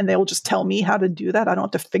RIA and they will just tell me how to do that. I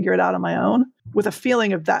don't have to figure it out on my own. With a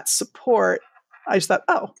feeling of that support, I just thought,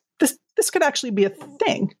 oh, this could actually be a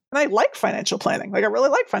thing. And I like financial planning. Like I really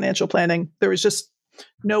like financial planning. There was just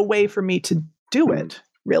no way for me to do it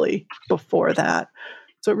really before that.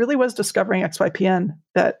 So it really was discovering XYPN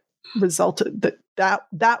that resulted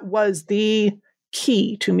that was the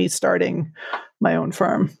key to me starting my own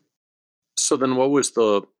firm. So then what was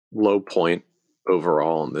the low point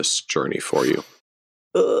overall in this journey for you?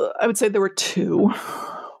 I would say there were two.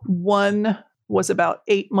 One was about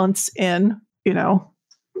 8 months in,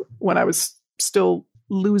 when I was still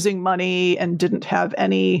losing money and didn't have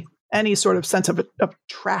any sort of sense of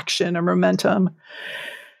traction or momentum.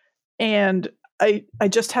 And I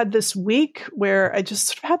just had this week where I just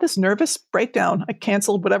sort of had this nervous breakdown. I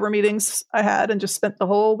canceled whatever meetings I had and just spent the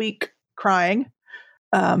whole week crying.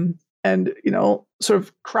 And, sort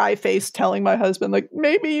of cry face telling my husband, like,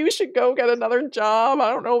 maybe you should go get another job.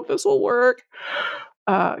 I don't know if this will work.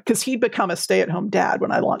 Because he'd become a stay-at-home dad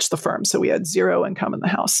when I launched the firm. So we had zero income in the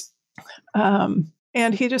house.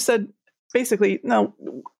 And he just said, basically, no,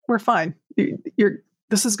 we're fine.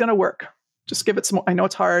 This is going to work. Just give it some more. I know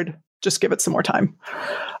it's hard. Just give it some more time.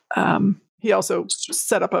 He also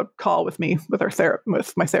set up a call with me with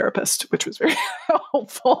with my therapist, which was very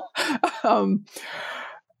helpful.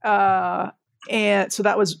 And so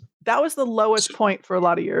that was the lowest point for a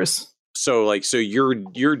lot of years. So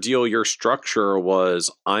your deal, your structure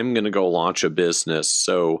was, I'm going to go launch a business.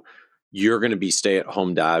 So you're going to be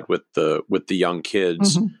stay-at-home dad with the young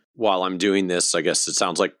kids while I'm doing this. I guess it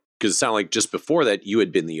sounds like, because it sounded like just before that you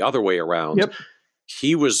had been the other way around. Yep.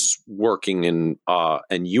 He was working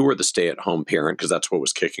and you were the stay-at-home parent, because that's what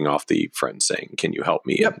was kicking off the friend saying, "Can you help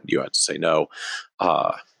me?" Yep. And you had to say no.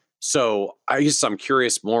 So I guess I'm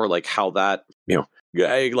curious more like how that,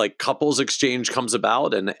 like couples exchange comes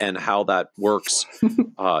about and how that works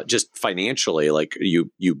just financially. Like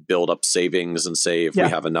you build up savings and say, if we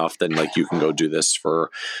have enough, then like you can go do this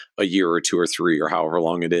for a year or 2 or 3 or however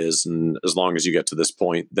long it is. And as long as you get to this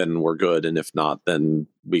point, then we're good. And if not, then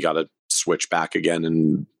we got to switch back again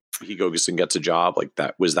and he goes and gets a job. Like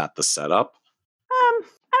that. Was that the setup?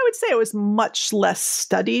 I would say it was much less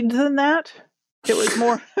studied than that. It was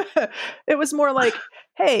more, it was more like,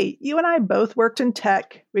 hey, you and I both worked in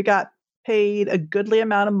tech. We got paid a goodly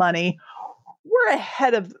amount of money. We're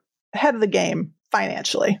ahead of the game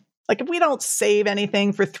financially. Like if we don't save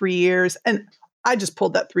anything for 3 years, and I just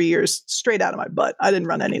pulled that 3 years straight out of my butt. I didn't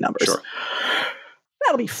run any numbers. Sure.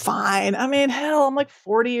 That'll be fine. I mean, hell, I'm like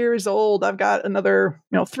 40 years old. I've got another,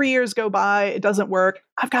 3 years go by. It doesn't work.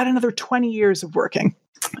 I've got another 20 years of working.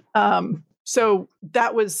 So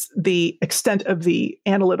that was the extent of the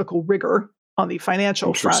analytical rigor on the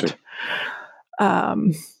financial front.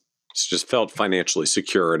 It's just felt financially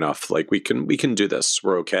secure enough. Like we can do this.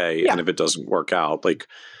 We're okay. Yeah. And if it doesn't work out, like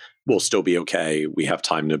we'll still be okay. We have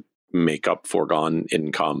time to make up foregone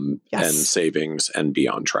income and savings and be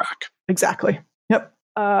on track. Exactly. Yep.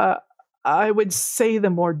 I would say the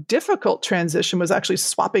more difficult transition was actually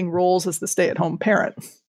swapping roles as the stay-at-home parent.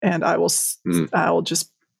 And I'll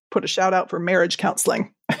just put a shout out for marriage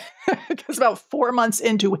counseling, because about 4 months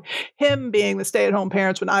into him being the stay-at-home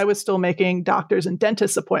parents, when I was still making doctors and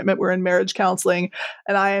dentists appointment, we're in marriage counseling,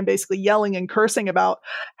 and I am basically yelling and cursing about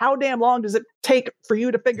how damn long does it take for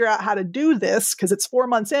you to figure out how to do this, because it's 4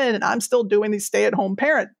 months in and I'm still doing these stay-at-home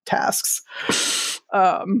parent tasks.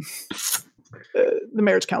 The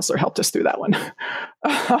marriage counselor helped us through that one.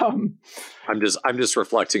 I'm just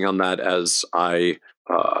reflecting on that as I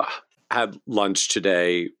had lunch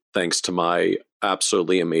today, thanks to my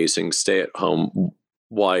absolutely amazing stay-at-home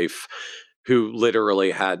wife, who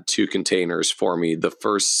literally had 2 containers for me. The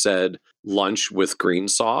first said lunch with green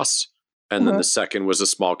sauce, and then the second was a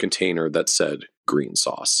small container that said green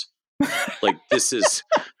sauce. Like this is...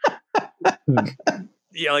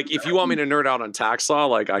 Yeah, like if you want me to nerd out on tax law,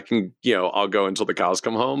 like I can, I'll go until the cows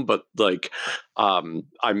come home. But like, I'm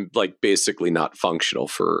like basically not functional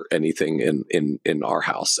for anything in our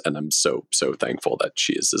house, and I'm so thankful that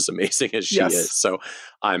she is as amazing as she is. So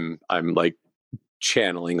I'm like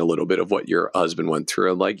channeling a little bit of what your husband went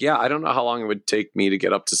through. And like, yeah, I don't know how long it would take me to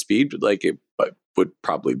get up to speed, but like it would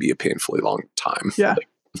probably be a painfully long time. Yeah, like,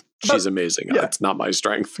 she's amazing. Yeah. It's not my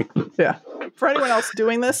strength. Yeah, for anyone else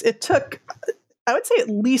doing this, it took, I would say, at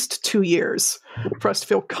least 2 years for us to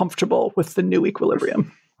feel comfortable with the new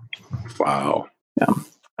equilibrium. Wow.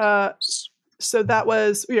 Yeah. So that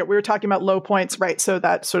was, we were talking about low points, right? So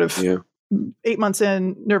that sort of 8 months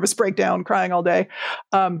in, nervous breakdown, crying all day.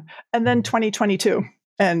 And then 2022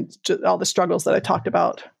 and all the struggles that I talked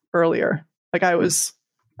about earlier. Like I was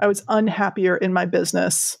I was unhappier in my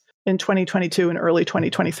business in 2022 and early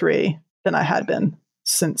 2023 than I had been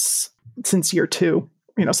since year two,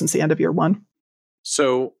 since the end of year one.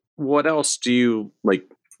 So what else do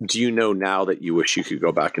you know now that you wish you could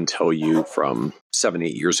go back and tell you from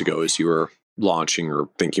 7-8 years ago as you were launching or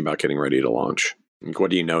thinking about getting ready to launch? Like,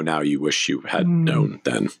 what do you know now you wish you had known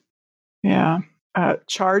then? Yeah.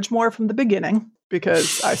 Charge more from the beginning,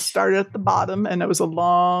 because I started at the bottom and it was a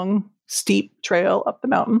long, steep trail up the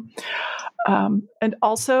mountain. And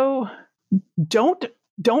also don't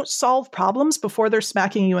solve problems before they're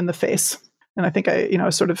smacking you in the face. And I think I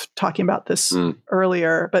was sort of talking about this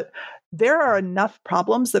earlier, but there are enough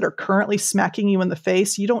problems that are currently smacking you in the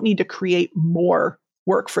face. You don't need to create more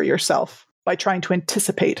work for yourself by trying to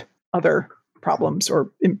anticipate other problems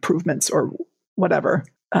or improvements or whatever.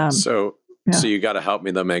 So you got to help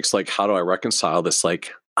me though, Megs. Like, how do I reconcile this?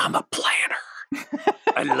 Like, I'm a planner.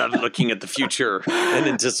 I love looking at the future and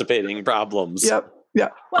anticipating problems. Yep. Yeah.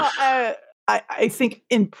 Well, I think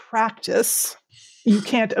in practice, you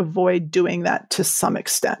can't avoid doing that to some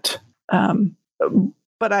extent.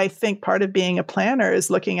 But I think part of being a planner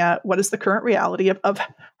is looking at what is the current reality of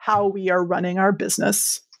how we are running our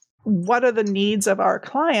business. What are the needs of our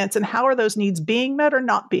clients and how are those needs being met or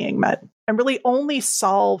not being met? And really only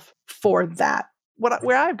solve for that.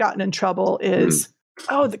 Where I've gotten in trouble is,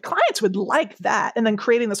 the clients would like that. And then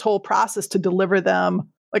creating this whole process to deliver them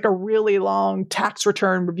like a really long tax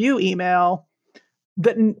return review email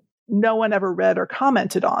that no one ever read or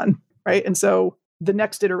commented on, right? And so the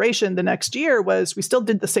next iteration, the next year, was we still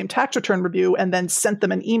did the same tax return review and then sent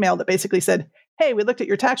them an email that basically said, hey, we looked at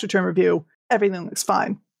your tax return review. Everything looks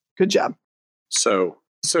fine. Good job. So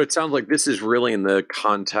it sounds like this is really in the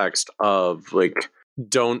context of like,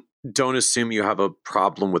 don't assume you have a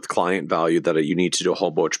problem with client value, that you need to do a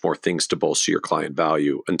whole bunch more things to bolster your client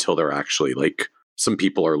value until they're actually like, some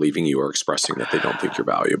people are leaving you or expressing that they don't think you're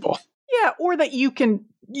valuable. Yeah, or that you can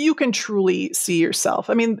truly see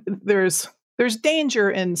yourself. I mean, there's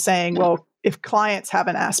danger in saying, well, if clients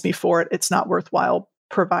haven't asked me for it, it's not worthwhile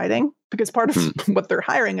providing, because part of what they're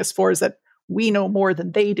hiring us for is that we know more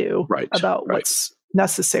than they do about what's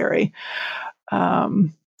necessary.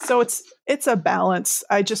 So it's a balance.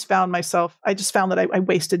 I just found that I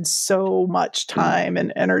wasted so much time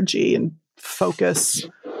and energy and focus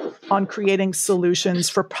on creating solutions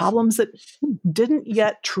for problems that didn't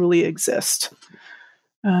yet truly exist.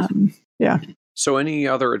 So any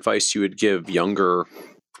other advice you would give younger,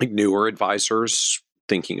 like newer advisors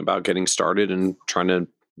thinking about getting started and trying to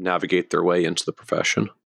navigate their way into the profession?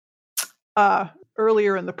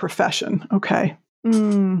 Earlier in the profession. Okay.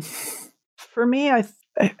 For me, I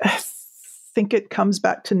think it comes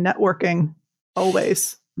back to networking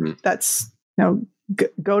always. That's,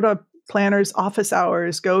 go to planners' office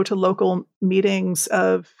hours, go to local meetings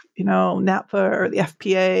of, NAPFA or the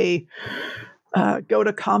FPA, go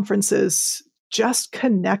to conferences, just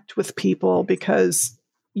connect with people, because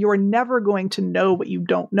you're never going to know what you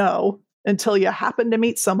don't know until you happen to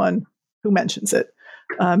meet someone who mentions it.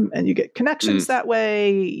 And you get connections that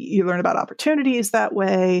way, you learn about opportunities that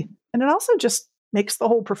way. And it also just makes the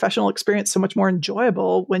whole professional experience so much more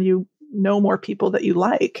enjoyable when you know more people that you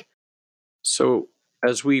like. So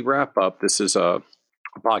as we wrap up, this is a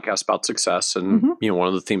podcast about success. And, one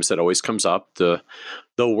of the themes that always comes up, the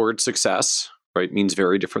word success, right, means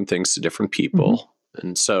very different things to different people.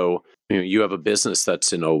 And so, you have a business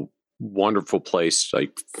that's in a wonderful place,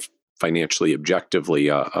 like financially, objectively,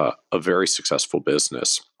 a very successful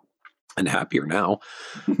business, and happier now.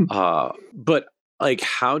 But like,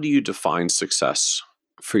 how do you define success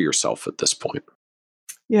for yourself at this point?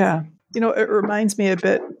 Yeah. It reminds me a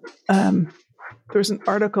bit, there's an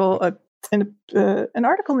article, in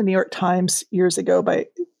the New York Times years ago by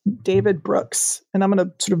David Brooks, and I'm going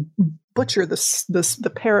to sort of butcher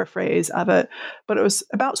the paraphrase of it, but it was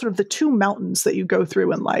about sort of the two mountains that you go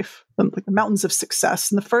through in life, like the mountains of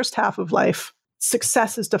success. In the first half of life,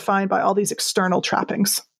 success is defined by all these external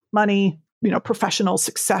trappings: money, professional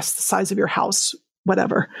success, the size of your house,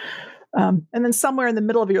 whatever. And then somewhere in the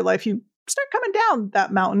middle of your life, you start coming down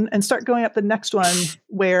that mountain and start going up the next one,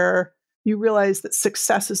 where you realize that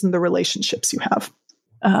success is in the relationships you have.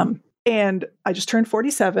 And I just turned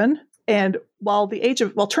 47. And while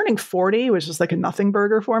turning 40, which is like a nothing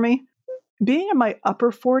burger for me, being in my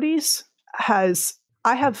upper 40s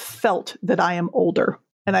I have felt that I am older.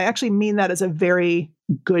 And I actually mean that as a very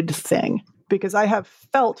good thing, because I have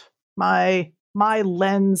felt my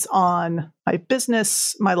lens on my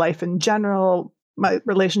business, my life in general, my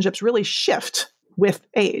relationships really shift with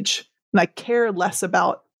age. And I care less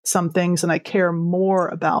about some things and I care more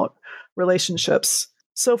about relationships.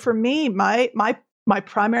 So for me, my my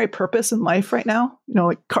primary purpose in life right now,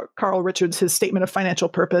 like Carl Richards, his statement of financial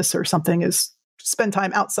purpose or something is spend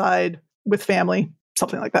time outside with family,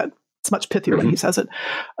 something like that. It's much pithier when he says it.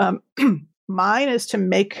 Mine is to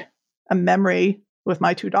make a memory with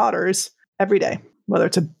my 2 daughters every day, whether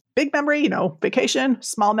it's a big memory, vacation,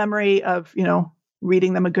 small memory of,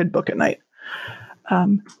 reading them a good book at night.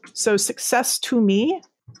 So success to me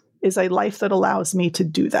is a life that allows me to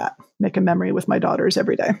do that, make a memory with my daughters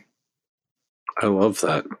every day. I love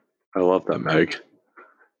that. Meg.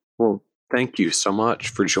 Well, thank you so much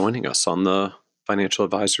for joining us on the Financial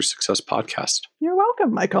Advisor Success Podcast. You're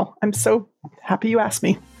welcome, Michael. I'm so happy you asked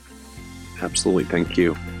me. Absolutely. Thank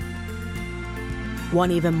you.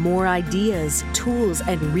 Want even more ideas, tools,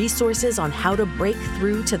 and resources on how to break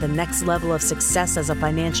through to the next level of success as a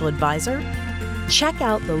financial advisor? Check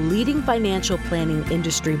out the leading financial planning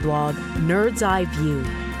industry blog, Nerd's Eye View,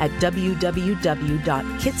 at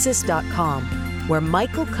www.kitsis.com, where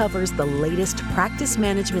Michael covers the latest practice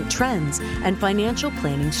management trends and financial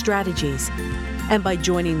planning strategies. And by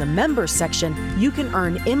joining the members section, you can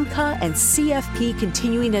earn IMCA and CFP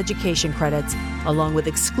continuing education credits, along with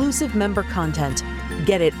exclusive member content.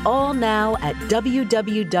 Get it all now at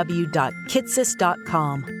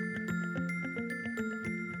www.kitsis.com.